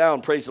shut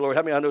down. Praise the Lord.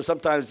 I know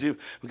sometimes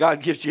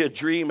God gives you a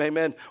dream,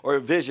 amen, or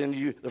a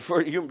vision. The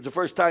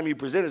first time you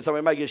present it,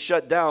 somebody might get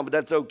shut down, but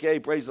that's okay.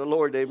 Praise the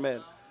Lord,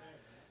 amen.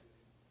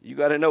 You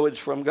got to know it's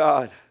from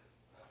God.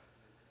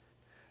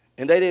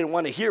 And they didn't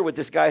want to hear what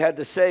this guy had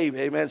to say,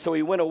 amen. So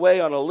he went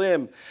away on a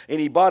limb, and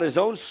he bought his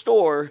own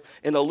store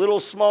in a little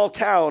small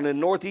town in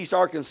northeast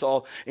Arkansas,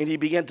 and he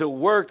began to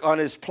work on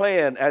his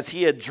plan as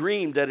he had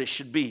dreamed that it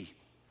should be.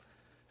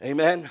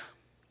 Amen.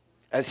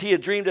 As he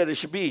had dreamed that it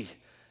should be.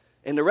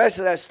 And the rest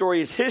of that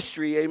story is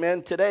history,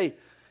 amen, today.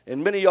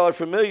 And many of y'all are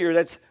familiar,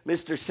 that's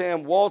Mr.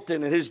 Sam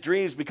Walton, and his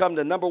dreams become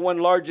the number one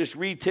largest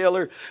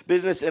retailer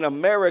business in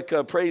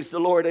America. Praise the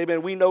Lord,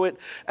 amen. We know it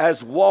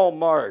as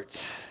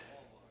Walmart.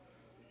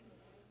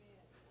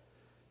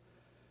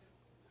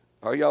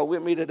 Are y'all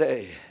with me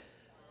today?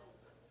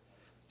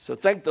 So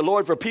thank the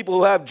Lord for people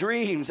who have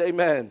dreams,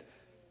 amen.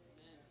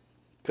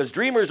 Because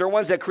dreamers are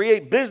ones that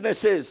create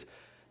businesses.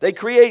 They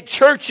create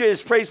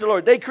churches, praise the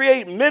Lord. They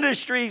create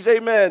ministries,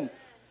 amen.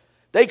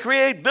 They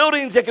create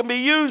buildings that can be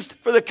used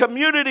for the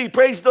community,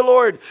 praise the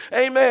Lord,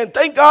 amen.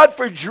 Thank God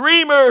for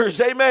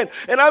dreamers, amen.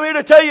 And I'm here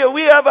to tell you,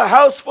 we have a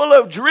house full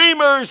of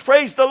dreamers,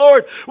 praise the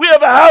Lord. We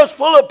have a house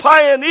full of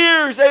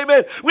pioneers,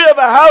 amen. We have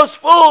a house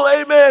full,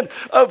 amen,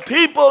 of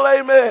people,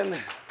 amen.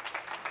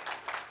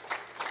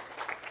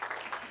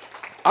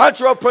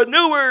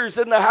 Entrepreneurs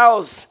in the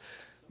house,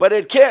 but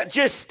it can't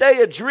just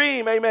stay a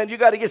dream, amen. You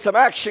got to get some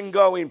action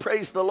going,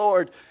 praise the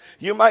Lord.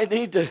 You might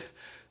need to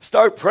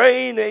start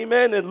praying,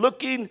 amen, and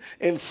looking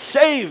and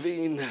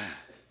saving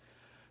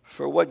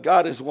for what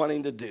God is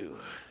wanting to do.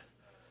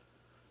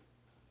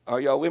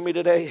 Are y'all with me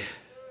today?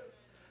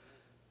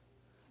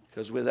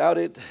 Because without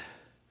it,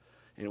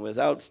 and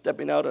without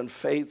stepping out on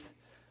faith,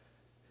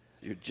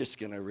 you're just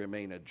going to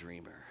remain a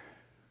dreamer.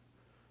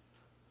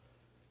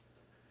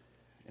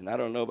 And I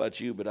don't know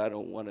about you, but I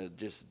don't want to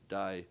just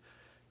die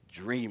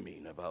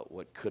dreaming about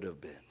what could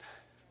have been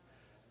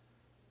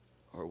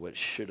or what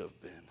should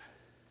have been.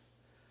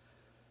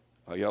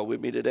 Are y'all with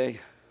me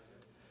today?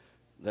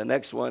 The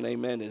next one,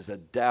 amen, is a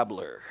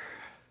dabbler.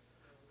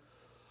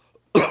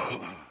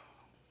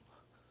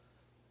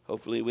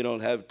 Hopefully we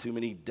don't have too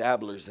many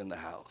dabblers in the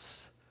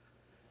house.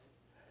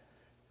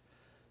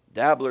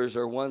 Dabblers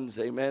are ones,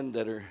 amen,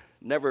 that are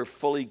never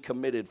fully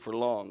committed for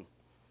long.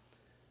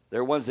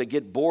 They're ones that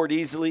get bored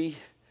easily.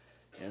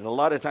 And a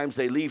lot of times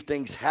they leave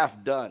things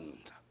half done.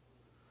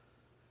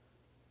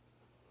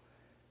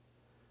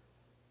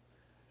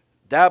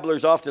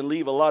 Dabblers often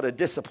leave a lot of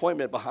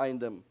disappointment behind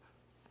them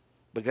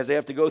because they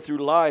have to go through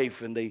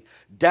life and they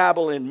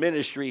dabble in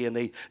ministry and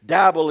they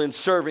dabble in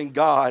serving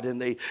God and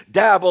they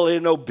dabble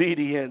in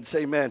obedience,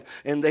 amen,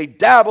 and they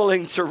dabble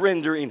in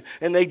surrendering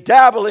and they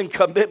dabble in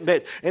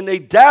commitment and they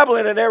dabble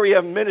in an area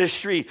of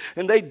ministry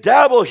and they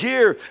dabble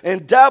here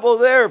and dabble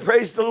there,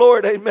 praise the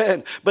Lord,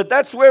 amen. But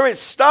that's where it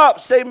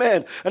stops,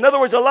 amen. In other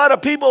words, a lot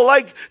of people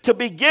like to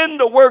begin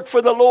to work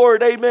for the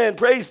Lord, amen,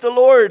 praise the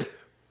Lord.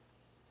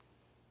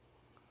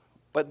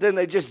 But then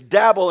they just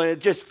dabble and it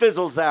just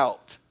fizzles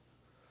out.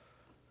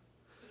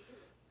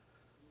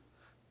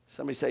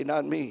 Somebody say,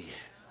 not me.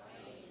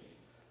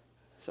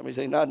 Somebody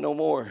say, not no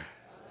more.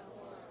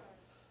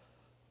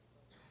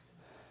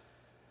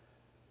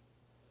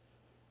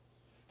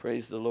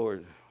 Praise the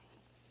Lord.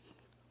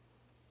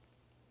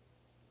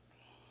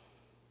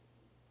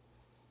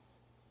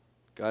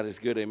 God is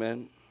good,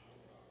 amen.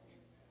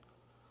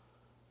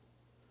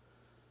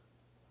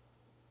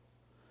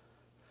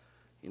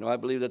 You know, I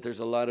believe that there's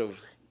a lot of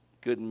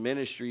good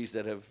ministries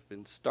that have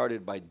been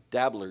started by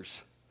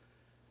dabblers,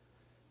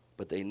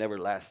 but they never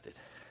lasted.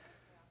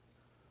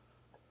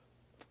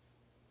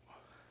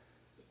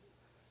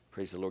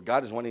 Praise the Lord.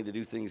 God is wanting to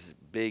do things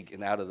big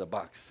and out of the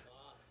box.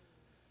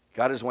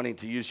 God is wanting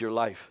to use your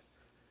life.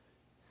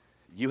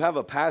 You have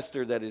a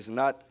pastor that is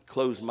not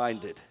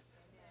closed-minded.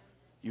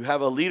 You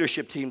have a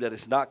leadership team that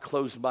is not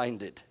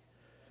closed-minded.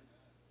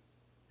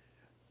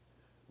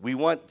 We're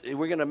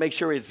going to make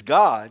sure it's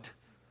God,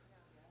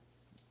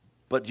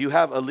 but you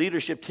have a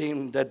leadership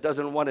team that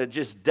doesn't want to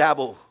just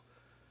dabble.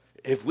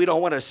 If we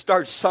don't want to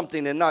start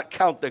something and not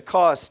count the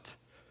cost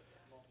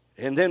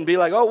and then be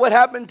like, oh, what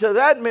happened to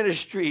that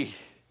ministry?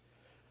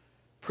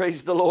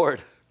 Praise the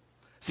Lord.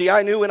 See,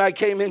 I knew when I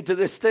came into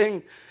this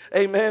thing,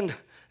 amen,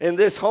 in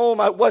this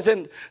home, I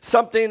wasn't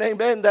something,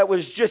 amen, that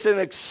was just an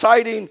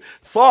exciting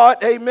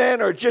thought,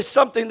 amen, or just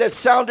something that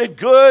sounded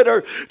good,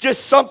 or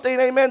just something,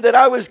 amen, that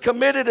I was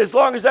committed as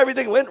long as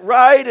everything went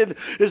right, and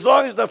as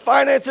long as the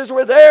finances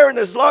were there, and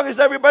as long as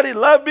everybody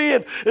loved me,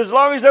 and as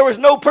long as there was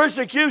no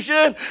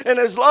persecution, and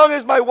as long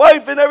as my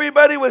wife and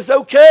everybody was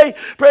okay.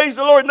 Praise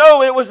the Lord.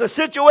 No, it was a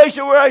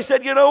situation where I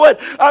said, you know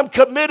what? I'm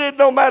committed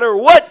no matter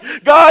what.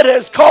 God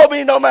has called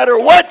me no matter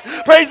what.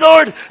 Praise the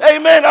Lord.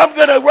 Amen. I'm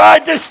going to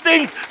ride this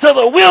thing till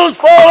the wheels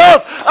fall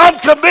off. I'm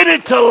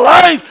committed to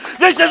life.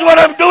 This is what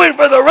I'm doing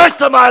for the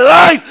rest of my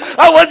life.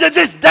 I wasn't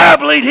just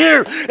dabbling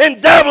here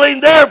and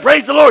dabbling there.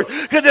 Praise the Lord.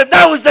 Because if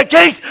that was the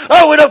case,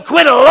 I would have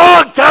quit a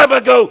long time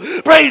ago.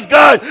 Praise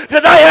God.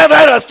 Because I have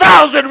had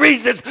 1,000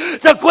 reasons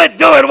to quit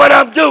doing what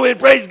I'm doing.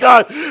 Praise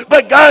God.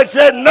 But God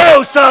said,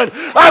 no, son.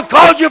 I've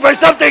called you for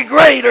something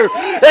greater.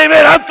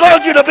 Amen. I've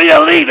called you to be a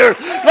leader,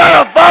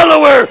 not a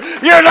follower.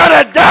 You're not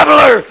a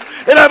dabbler.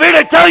 And I'm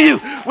here to tell you,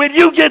 when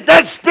you get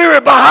that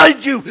spirit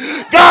behind you,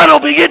 God will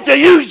begin to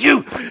use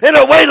you in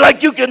a way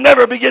like you can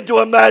never begin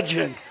to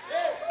imagine.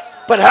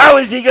 But how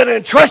is he going to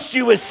entrust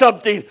you with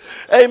something,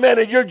 amen,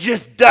 and you're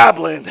just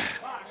dabbling?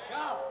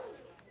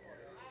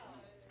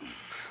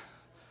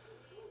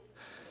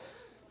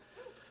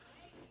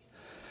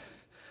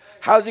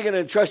 How's he going to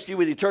entrust you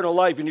with eternal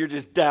life and you're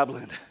just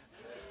dabbling?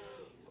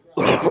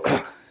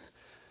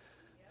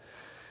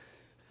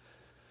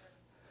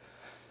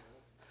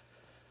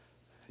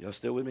 Y'all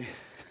still with me?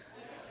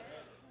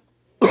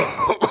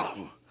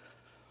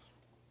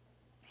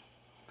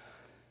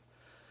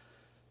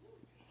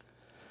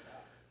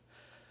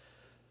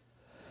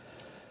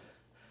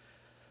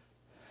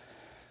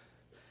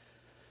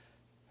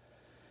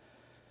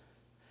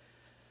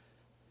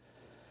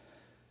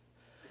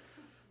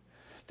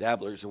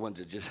 Dabblers are ones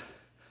that just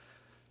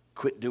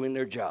quit doing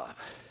their job.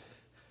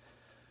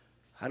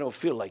 I don't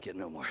feel like it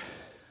no more.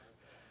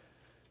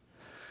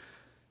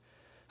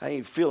 I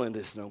ain't feeling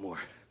this no more.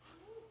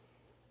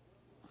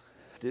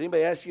 Did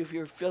anybody ask you if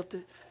you felt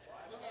it?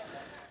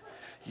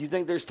 You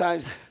think there's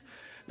times,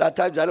 not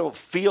times I don't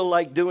feel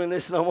like doing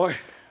this no more?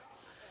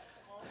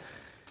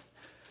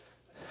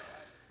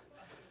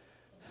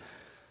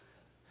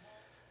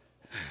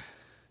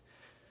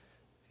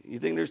 You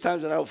think there's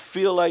times that I don't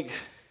feel like,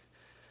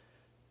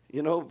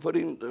 you know,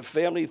 putting the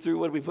family through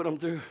what we put them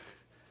through?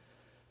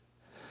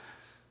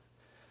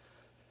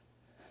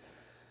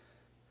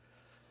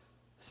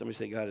 Somebody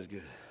say God is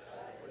good.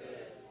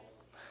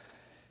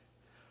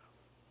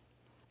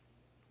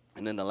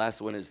 And then the last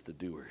one is the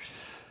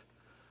doers.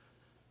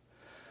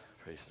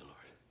 Praise the Lord.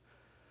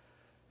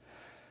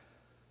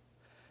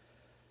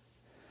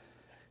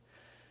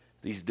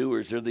 These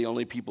doers are the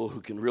only people who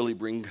can really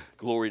bring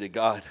glory to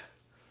God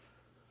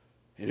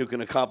and who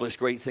can accomplish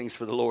great things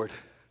for the Lord.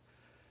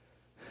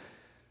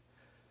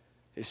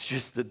 It's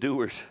just the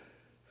doers.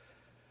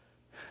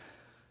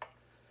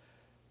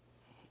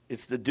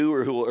 It's the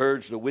doer who will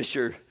urge the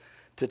wisher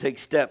to take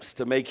steps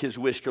to make his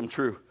wish come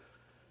true.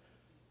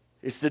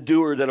 It's the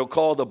doer that'll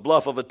call the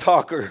bluff of a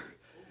talker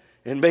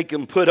and make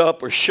him put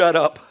up or shut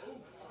up.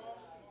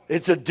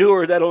 It's a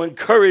doer that'll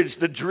encourage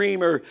the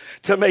dreamer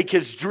to make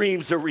his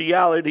dreams a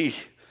reality.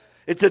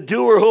 It's a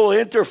doer who will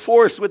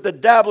interforce with the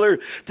dabbler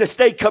to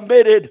stay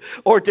committed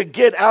or to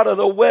get out of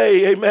the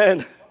way.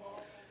 Amen.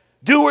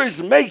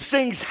 Doers make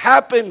things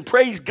happen,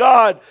 praise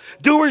God.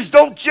 Doers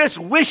don't just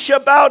wish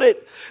about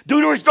it.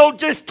 Doers don't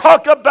just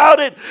talk about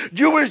it.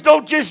 Doers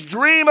don't just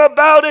dream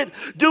about it.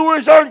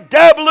 Doers aren't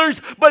dabblers,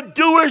 but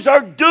doers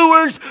are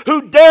doers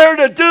who dare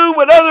to do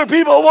what other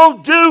people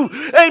won't do.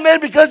 Amen,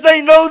 because they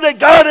know that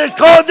God has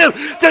called them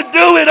to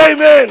do it.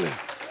 Amen.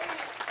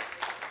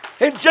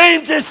 And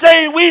James is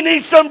saying we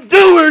need some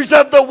doers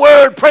of the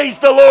word, praise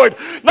the Lord,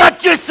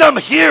 not just some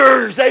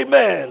hearers.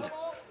 Amen.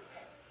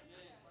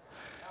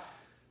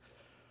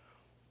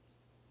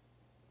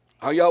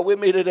 Are y'all with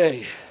me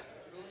today?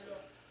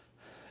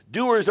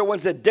 Doers are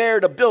ones that dare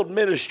to build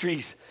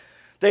ministries.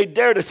 They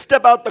dare to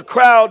step out the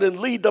crowd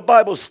and lead the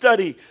Bible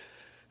study.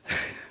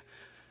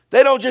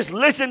 They don't just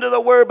listen to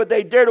the word, but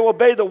they dare to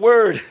obey the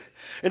word.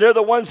 And they're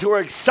the ones who are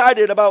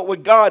excited about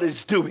what God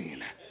is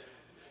doing.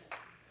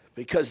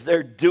 Because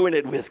they're doing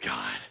it with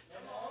God.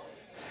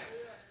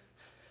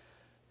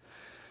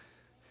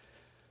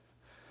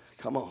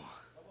 Come on.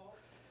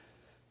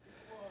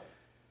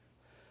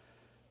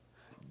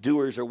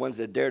 Doers are ones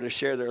that dare to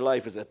share their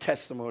life as a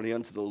testimony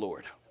unto the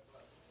Lord.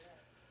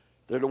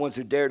 They're the ones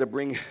who dare to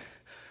bring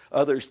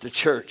others to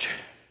church.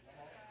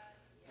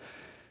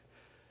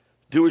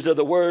 Doers of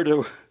the word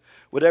are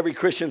what every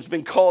Christian's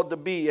been called to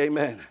be.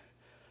 Amen.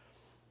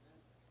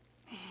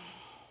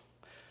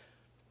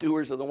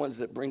 Doers are the ones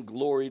that bring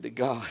glory to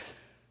God.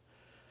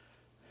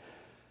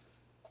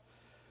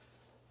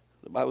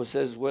 The Bible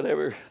says,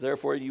 whatever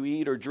therefore you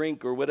eat or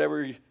drink or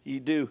whatever you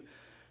do,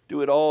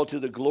 do it all to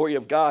the glory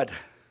of God.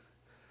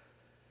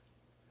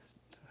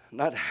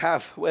 Not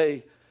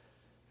halfway,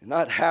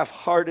 not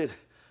half-hearted,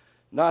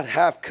 not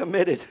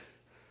half-committed,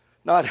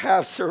 not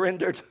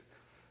half-surrendered,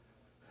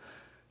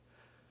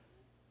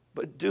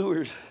 but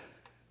doers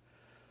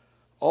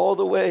all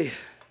the way.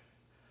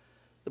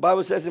 The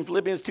Bible says in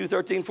Philippians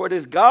 2:13, for it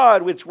is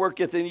God which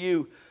worketh in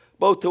you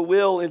both to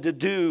will and to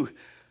do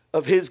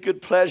of his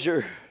good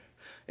pleasure.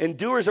 And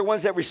doers are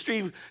ones that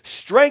receive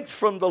strength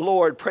from the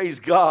Lord. Praise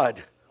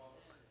God.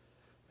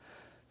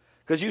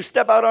 Because you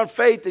step out on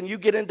faith and you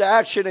get into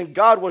action and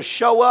God will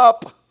show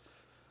up.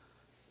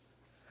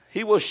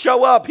 He will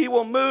show up. He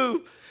will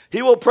move.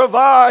 He will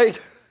provide.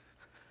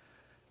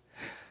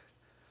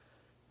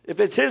 If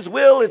it's his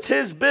will, it's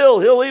his bill.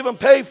 He'll even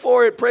pay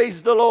for it.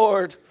 Praise the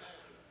Lord.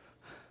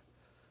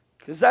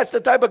 Because that's the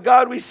type of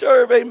God we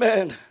serve.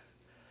 Amen.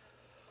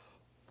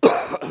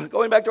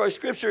 Going back to our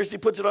scriptures, he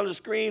puts it on the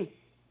screen.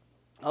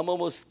 I'm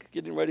almost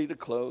getting ready to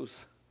close.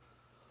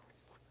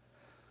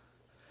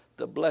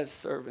 The blessed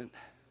servant.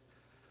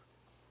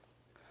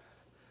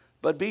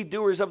 But be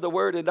doers of the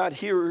word and not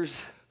hearers,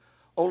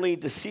 only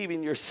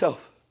deceiving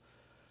yourself.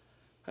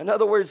 In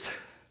other words,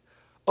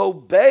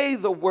 obey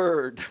the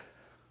word.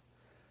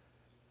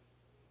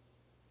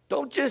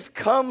 Don't just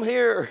come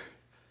here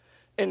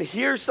and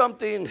hear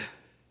something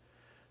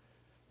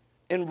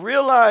and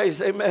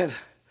realize, amen,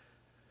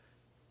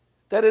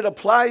 that it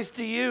applies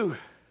to you.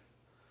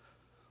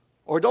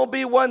 Or don't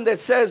be one that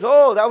says,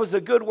 oh, that was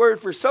a good word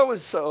for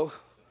so-and-so.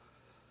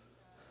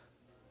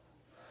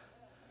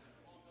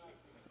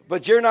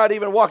 But you're not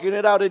even walking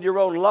it out in your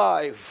own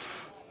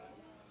life.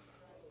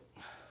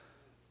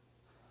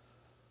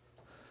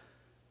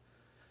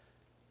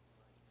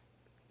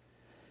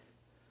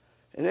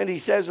 And then he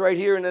says right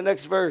here in the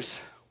next verse,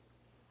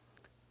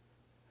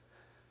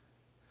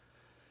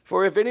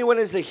 for if anyone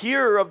is a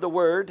hearer of the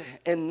word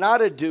and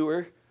not a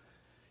doer,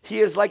 he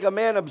is like a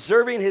man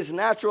observing his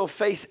natural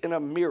face in a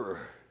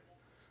mirror.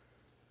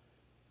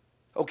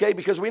 Okay,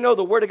 because we know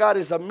the word of God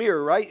is a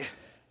mirror, right?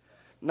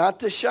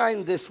 Not to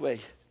shine this way,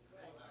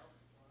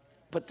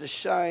 but to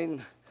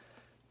shine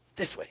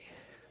this way.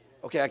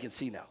 Okay, I can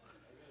see now.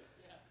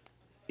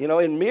 You know,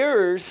 in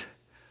mirrors,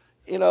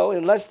 you know,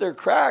 unless they're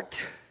cracked,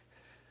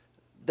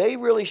 they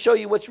really show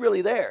you what's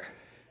really there.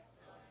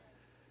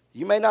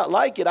 You may not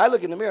like it. I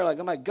look in the mirror like,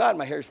 oh my God,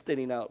 my hair's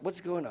thinning out.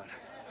 What's going on?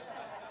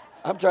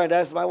 I'm trying to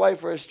ask my wife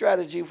for a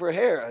strategy for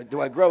hair.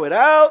 Do I grow it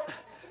out?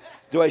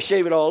 Do I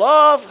shave it all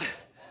off?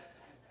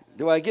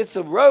 Do I get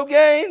some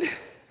Rogaine?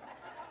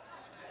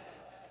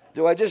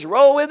 Do I just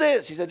roll with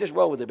it? She said, just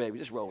roll with it, baby.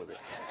 Just roll with it.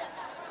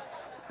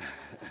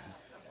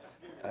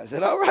 I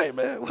said, all right,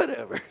 man,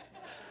 whatever.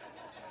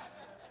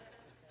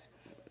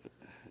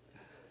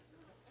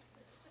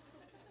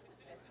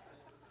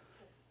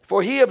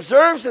 For he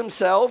observes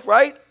himself,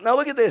 right? Now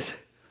look at this.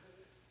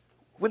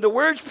 When the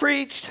word's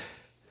preached,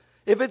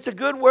 if it's a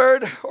good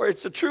word or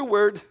it's a true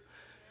word,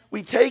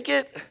 we take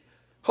it.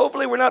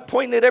 Hopefully we're not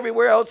pointing it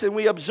everywhere else, and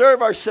we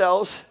observe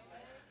ourselves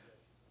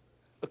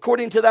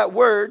according to that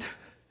word,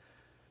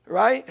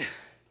 right?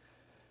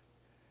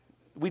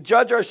 We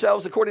judge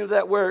ourselves according to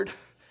that word.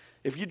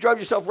 If you judge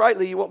yourself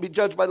rightly, you won't be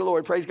judged by the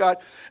Lord. Praise God.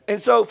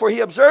 And so, for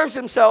he observes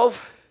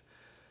himself.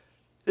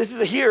 This is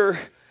a hearer.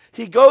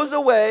 He goes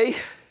away.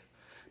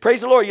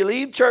 Praise the Lord. You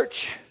leave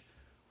church,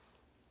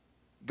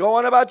 go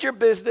on about your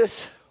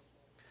business,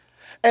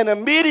 and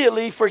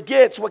immediately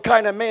forgets what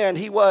kind of man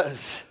he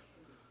was.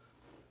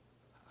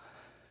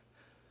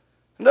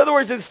 In other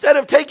words, instead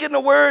of taking the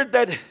word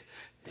that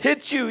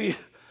hit you,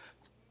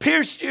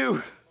 pierced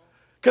you,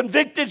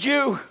 convicted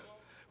you,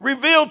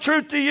 revealed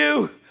truth to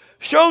you,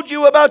 showed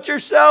you about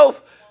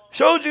yourself,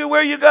 showed you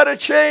where you got to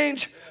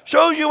change,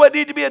 showed you what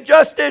need to be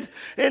adjusted,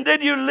 and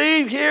then you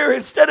leave here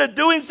instead of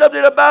doing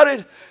something about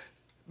it,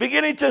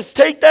 beginning to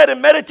take that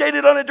and meditate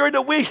it on it during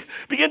the week.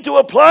 Begin to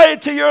apply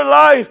it to your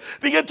life.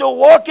 Begin to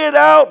walk it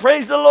out.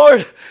 Praise the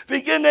Lord.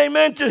 Begin,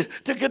 amen, to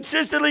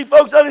consistently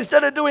focus on it.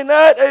 Instead of doing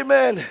that,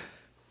 amen,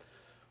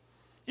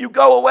 you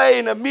go away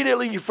and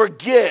immediately you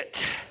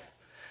forget.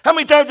 How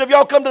many times have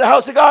y'all come to the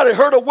house of God and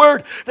heard a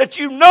word that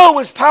you know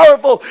was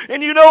powerful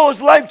and you know was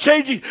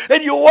life-changing,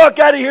 and you walk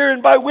out of here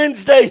and by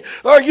Wednesday,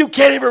 or you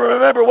can't even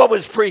remember what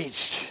was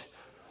preached.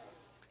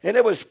 And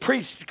it was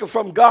preached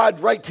from God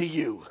right to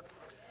you.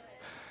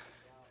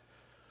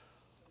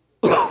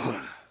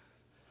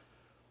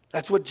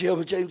 That's what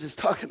James is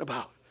talking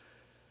about.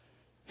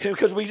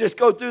 Because we just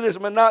go through this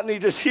monotony,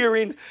 just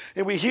hearing,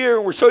 and we hear,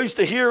 and we're so used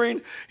to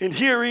hearing, and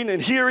hearing,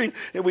 and hearing,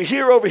 and we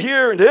hear over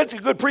here, and that's a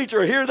good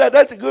preacher, hear that,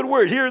 that's a good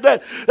word, hear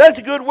that, that's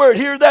a good word,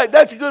 hear that,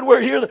 that's a good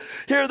word, hear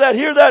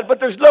that, but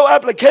there's no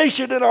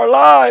application in our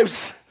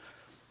lives.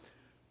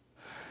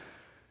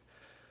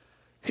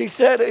 He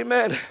said,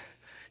 amen,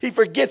 he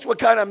forgets what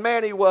kind of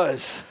man he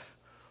was.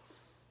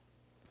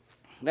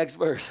 Next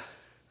verse.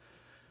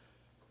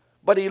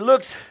 But he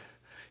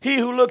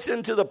who looks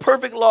into the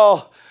perfect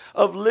law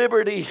of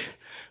liberty,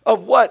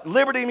 of what?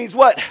 Liberty means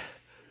what?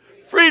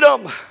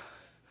 Freedom.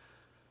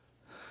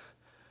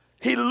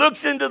 He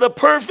looks into the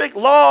perfect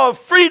law of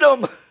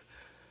freedom.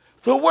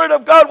 The word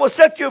of God will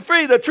set you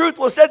free. The truth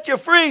will set you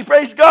free.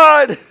 Praise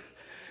God.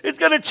 It's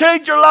going to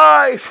change your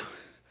life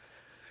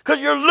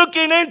because you're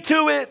looking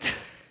into it.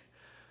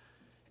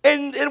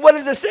 And what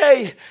does it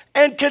say?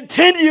 And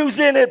continues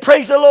in it.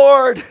 Praise the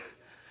Lord.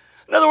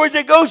 In other words,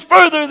 it goes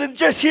further than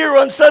just here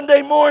on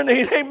Sunday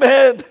morning.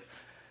 Amen.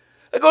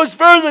 It goes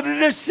further than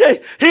just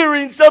say,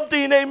 hearing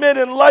something, amen,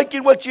 and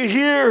liking what you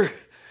hear.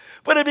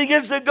 But it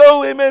begins to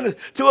go, amen,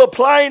 to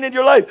applying in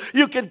your life.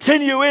 You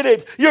continue in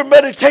it. You're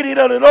meditating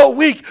on it all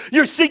week.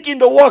 You're seeking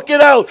to walk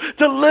it out,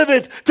 to live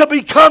it, to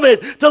become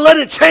it, to let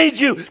it change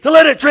you, to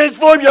let it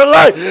transform your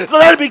life, to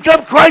let it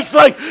become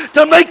Christ-like,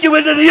 to make you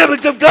into the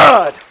image of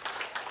God.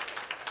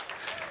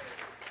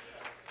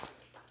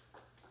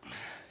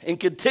 And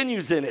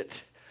continues in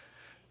it.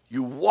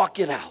 You walk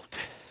it out.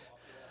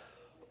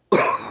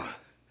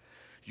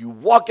 You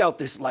walk out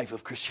this life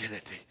of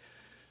Christianity.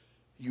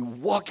 You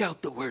walk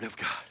out the Word of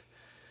God.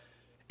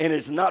 And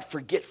it's not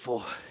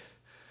forgetful.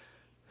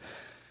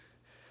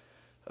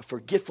 A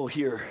forgetful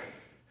hearers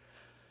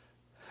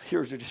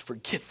are just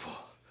forgetful.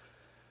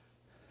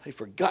 They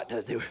forgot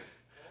that they were.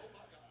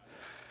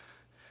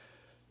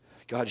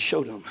 God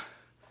showed them.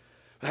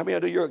 How many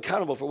of you are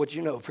accountable for what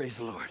you know? Praise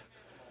the Lord.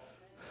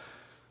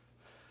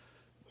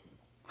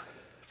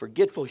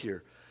 Forgetful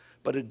here,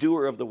 but a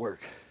doer of the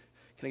work.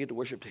 Can I get the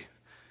worship team?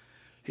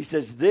 He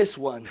says, this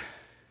one.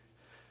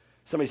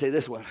 Somebody say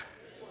this one.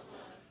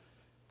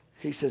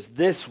 He says,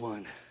 this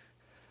one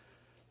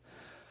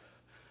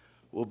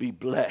will be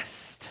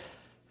blessed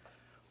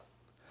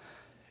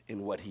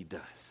in what he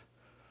does.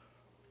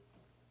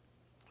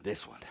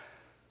 This one.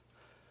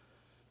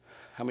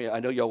 I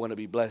know y'all want to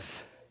be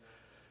blessed.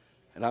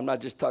 And I'm not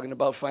just talking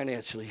about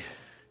financially.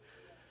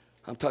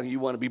 I'm talking you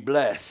want to be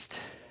blessed.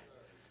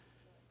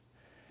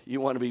 You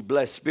want to be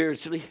blessed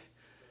spiritually.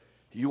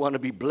 You want to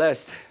be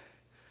blessed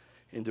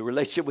in the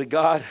relationship with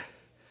God,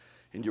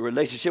 in your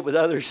relationship with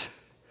others.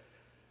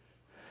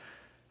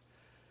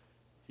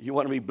 You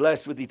want to be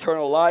blessed with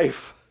eternal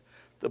life,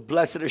 the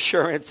blessed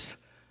assurance,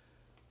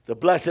 the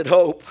blessed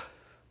hope.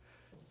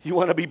 You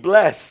want to be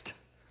blessed.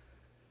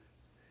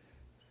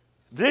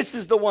 This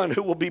is the one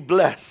who will be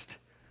blessed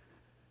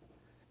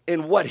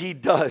in what he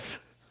does.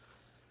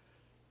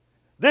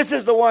 This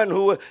is the one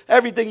who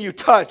everything you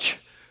touch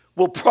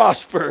will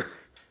prosper.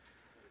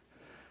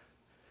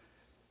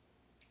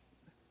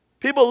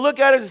 People look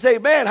at us and say,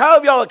 man, how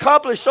have y'all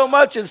accomplished so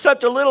much in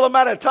such a little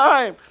amount of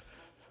time?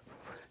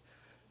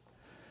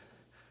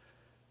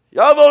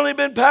 Y'all have only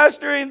been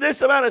pastoring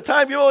this amount of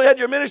time. You only had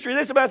your ministry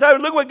this amount of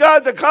time. Look what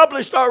God's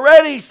accomplished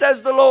already,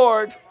 says the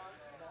Lord.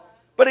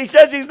 But he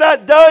says he's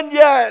not done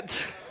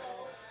yet.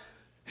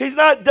 He's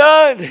not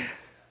done.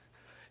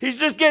 He's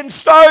just getting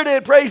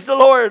started, praise the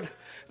Lord.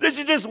 This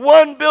is just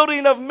one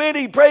building of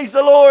many, praise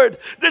the Lord.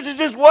 This is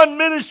just one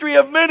ministry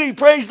of many,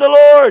 praise the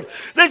Lord.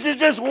 This is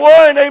just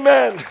one,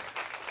 amen.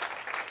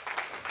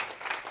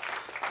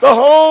 The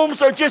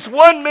homes are just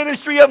one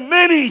ministry of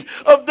many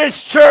of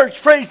this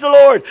church, praise the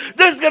Lord.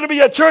 There's going to be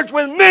a church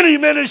with many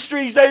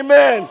ministries,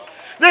 amen.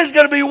 There's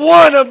going to be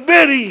one of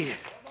many.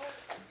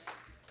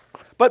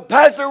 But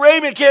Pastor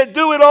Raymond can't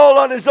do it all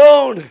on his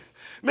own.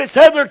 Miss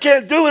Heather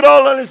can't do it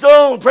all on his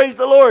own, praise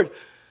the Lord.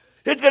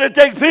 It's going to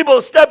take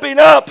people stepping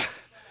up,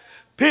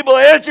 people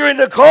answering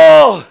the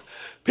call,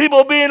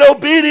 people being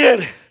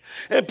obedient,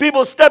 and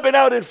people stepping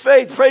out in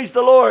faith, praise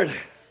the Lord.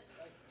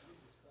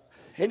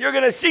 And you're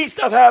going to see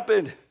stuff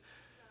happen.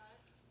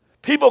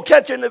 People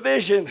catching the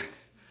vision.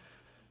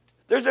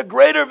 There's a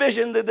greater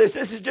vision than this.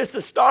 This is just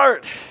the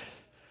start.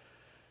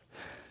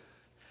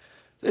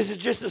 This is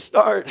just the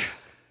start.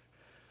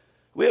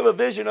 We have a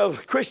vision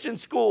of Christian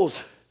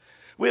schools.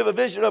 We have a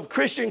vision of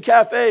Christian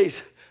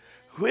cafes.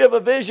 We have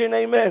a vision,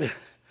 amen,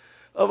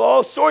 of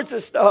all sorts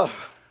of stuff.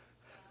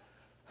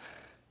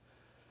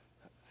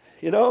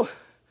 You know,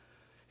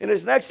 in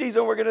this next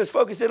season, we're going to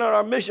focus in on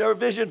our mission, our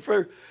vision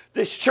for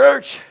this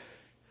church.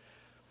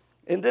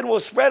 And then we'll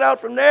spread out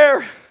from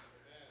there.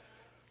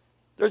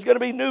 There's going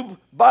to be new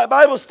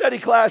Bible study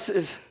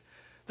classes.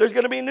 There's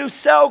going to be new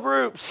cell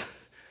groups.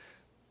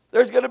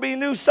 There's going to be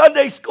new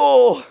Sunday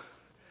school.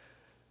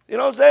 You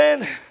know what I'm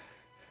saying?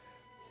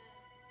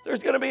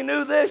 There's going to be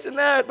new this and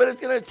that, but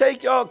it's going to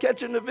take y'all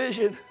catching the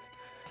vision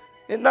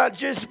and not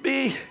just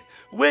be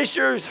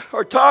wishers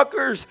or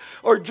talkers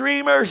or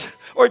dreamers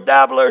or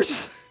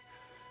dabblers.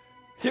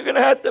 You're going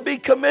to have to be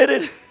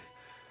committed.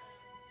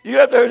 You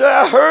have to,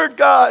 I heard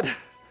God.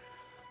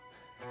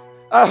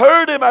 I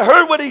heard him. I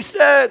heard what he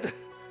said.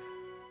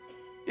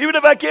 Even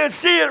if I can't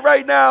see it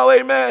right now,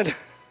 amen.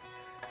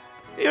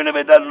 Even if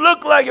it doesn't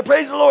look like it,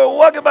 praise the Lord.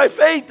 Walking by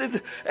faith,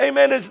 and,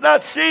 amen, it's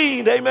not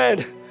seen,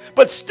 amen,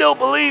 but still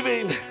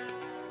believing.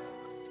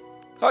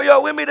 Are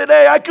y'all with me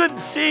today? I couldn't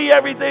see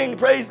everything,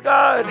 praise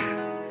God.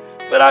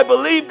 But I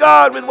believe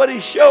God with what he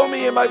showed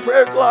me in my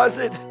prayer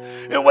closet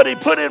and what he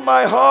put in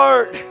my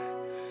heart.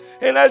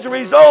 And as a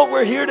result,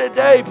 we're here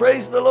today,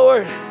 praise the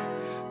Lord.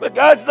 But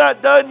God's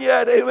not done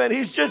yet, amen.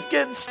 He's just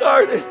getting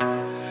started.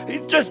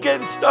 He's just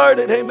getting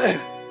started, amen.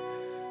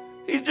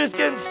 He's just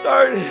getting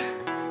started.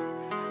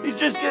 He's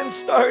just getting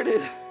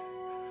started.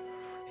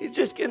 He's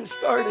just getting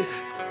started.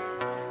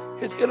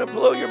 It's going to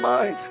blow your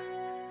mind.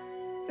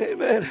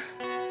 Amen.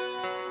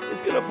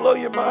 It's going to blow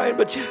your mind,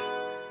 but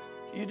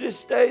you just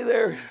stay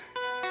there.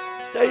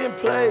 Stay in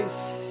place.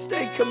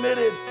 Stay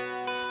committed.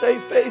 Stay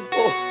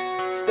faithful.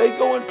 Stay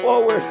going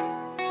forward.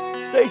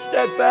 Stay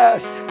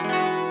steadfast.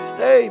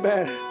 Stay,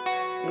 man.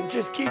 And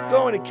just keep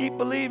going and keep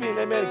believing.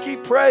 Amen.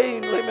 Keep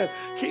praying. Amen.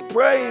 Keep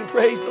praying.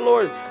 Praise the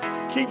Lord.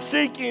 Keep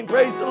seeking.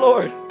 Praise the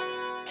Lord.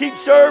 Keep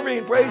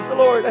serving. Praise the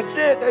Lord. That's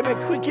it.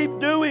 Amen. Keep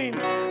doing.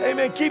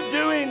 Amen. Keep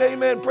doing.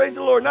 Amen. Praise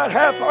the Lord. Not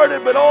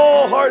half-hearted, but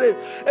all-hearted.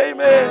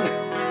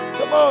 Amen.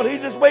 Come on.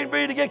 He's just waiting for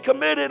you to get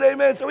committed.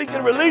 Amen. So he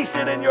can release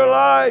it in your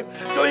life.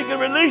 So he can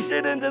release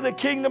it into the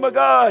kingdom of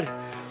God.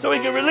 So he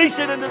can release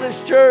it into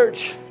this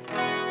church.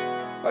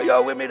 Are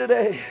y'all with me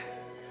today?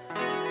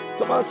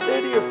 Come on.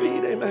 Stand to your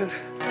feet. Amen.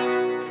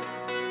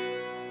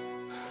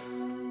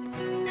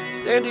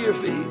 Stand to your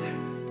feet.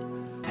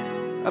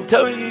 I'm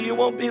telling you, you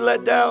won't be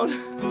let down.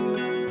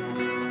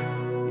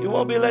 You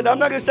won't be let down. I'm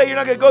not going to say you're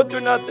not going to go through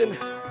nothing.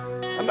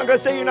 I'm not going to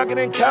say you're not going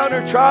to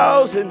encounter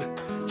trials and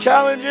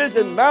challenges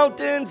and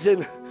mountains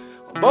and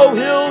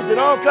molehills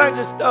and all kinds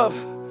of stuff.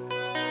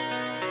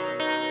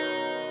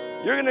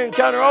 You're going to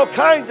encounter all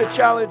kinds of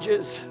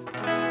challenges.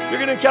 You're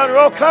going to encounter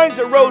all kinds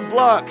of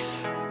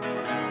roadblocks.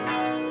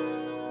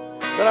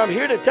 But I'm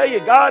here to tell you,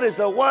 God is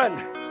the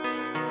one.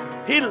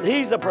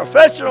 He's a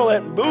professional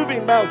at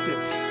moving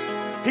mountains.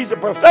 He's a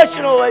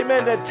professional,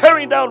 amen, at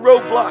tearing down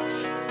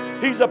roadblocks.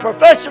 He's a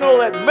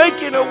professional at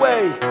making a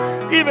way,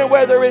 even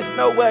where there is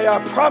no way. I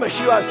promise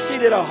you, I've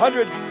seen it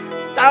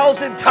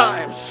 100,000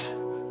 times.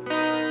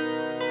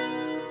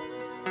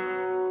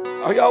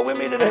 Are y'all with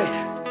me today?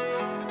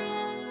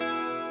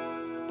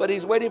 But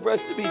he's waiting for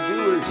us to be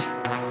doers.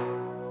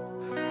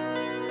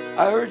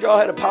 I heard y'all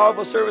had a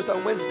powerful service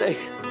on Wednesday.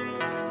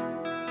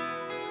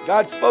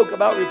 God spoke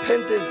about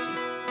repentance.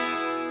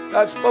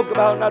 God spoke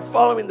about not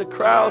following the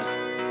crowd.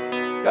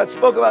 God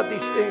spoke about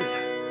these things.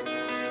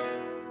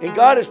 And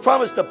God has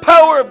promised the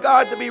power of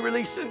God to be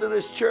released into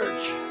this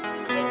church.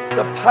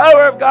 The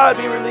power of God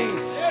be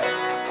released.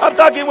 I'm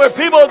talking where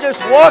people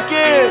just walk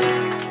in.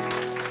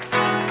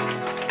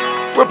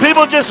 Where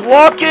people just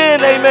walk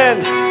in,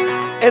 amen.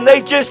 And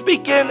they just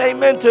begin,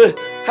 amen, to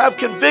have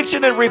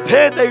conviction and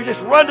repent. They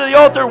just run to the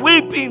altar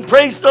weeping,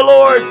 praise the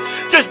Lord,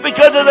 just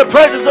because of the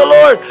presence of the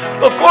Lord.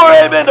 Before,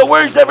 amen, the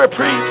word's ever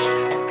preached.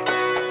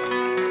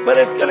 But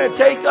it's going to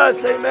take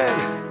us,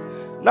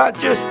 amen, not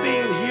just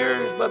being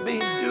hearers, but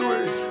being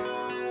doers.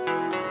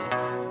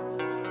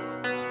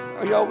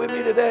 Are y'all with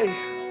me today?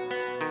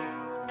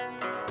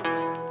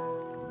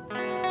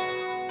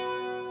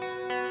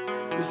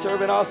 We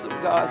serve an awesome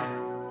God.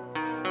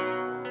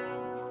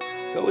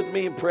 Go with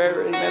me in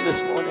prayer, amen,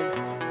 this morning.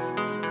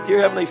 Dear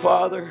Heavenly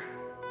Father,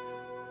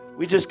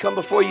 we just come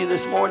before you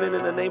this morning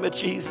in the name of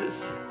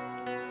Jesus.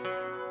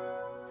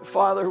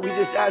 Father, we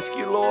just ask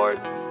you, Lord,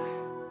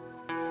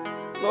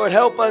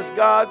 help us,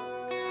 God,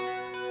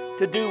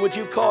 to do what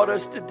you've called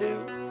us to do.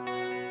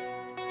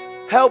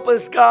 Help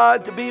us,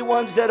 God, to be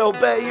ones that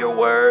obey your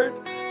word.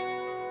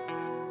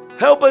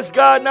 Help us,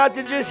 God, not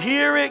to just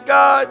hear it,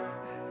 God,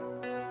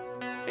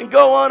 and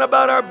go on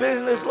about our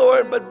business,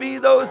 Lord, but be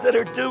those that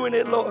are doing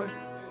it, Lord.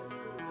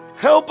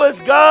 Help us,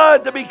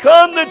 God, to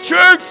become the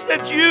church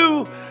that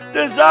you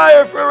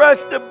desire for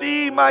us to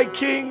be, my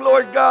King,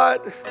 Lord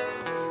God.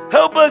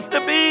 Help us to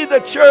be the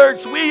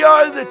church. We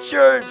are the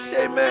church,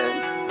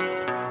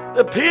 amen.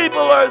 The people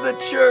are the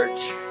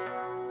church.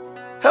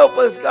 Help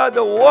us, God,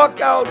 to walk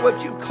out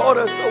what you've called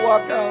us to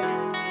walk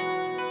out.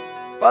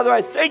 Father,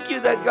 I thank you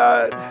that,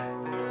 God,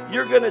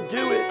 you're going to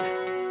do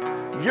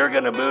it. You're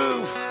going to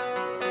move.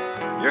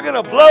 You're going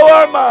to blow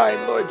our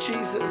mind, Lord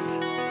Jesus.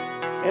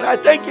 And I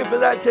thank you for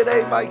that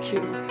today, my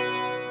King.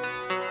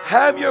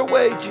 Have your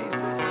way,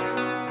 Jesus.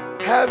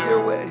 Have your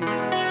way.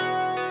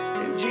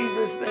 In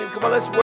Jesus' name. Come on, let's worship.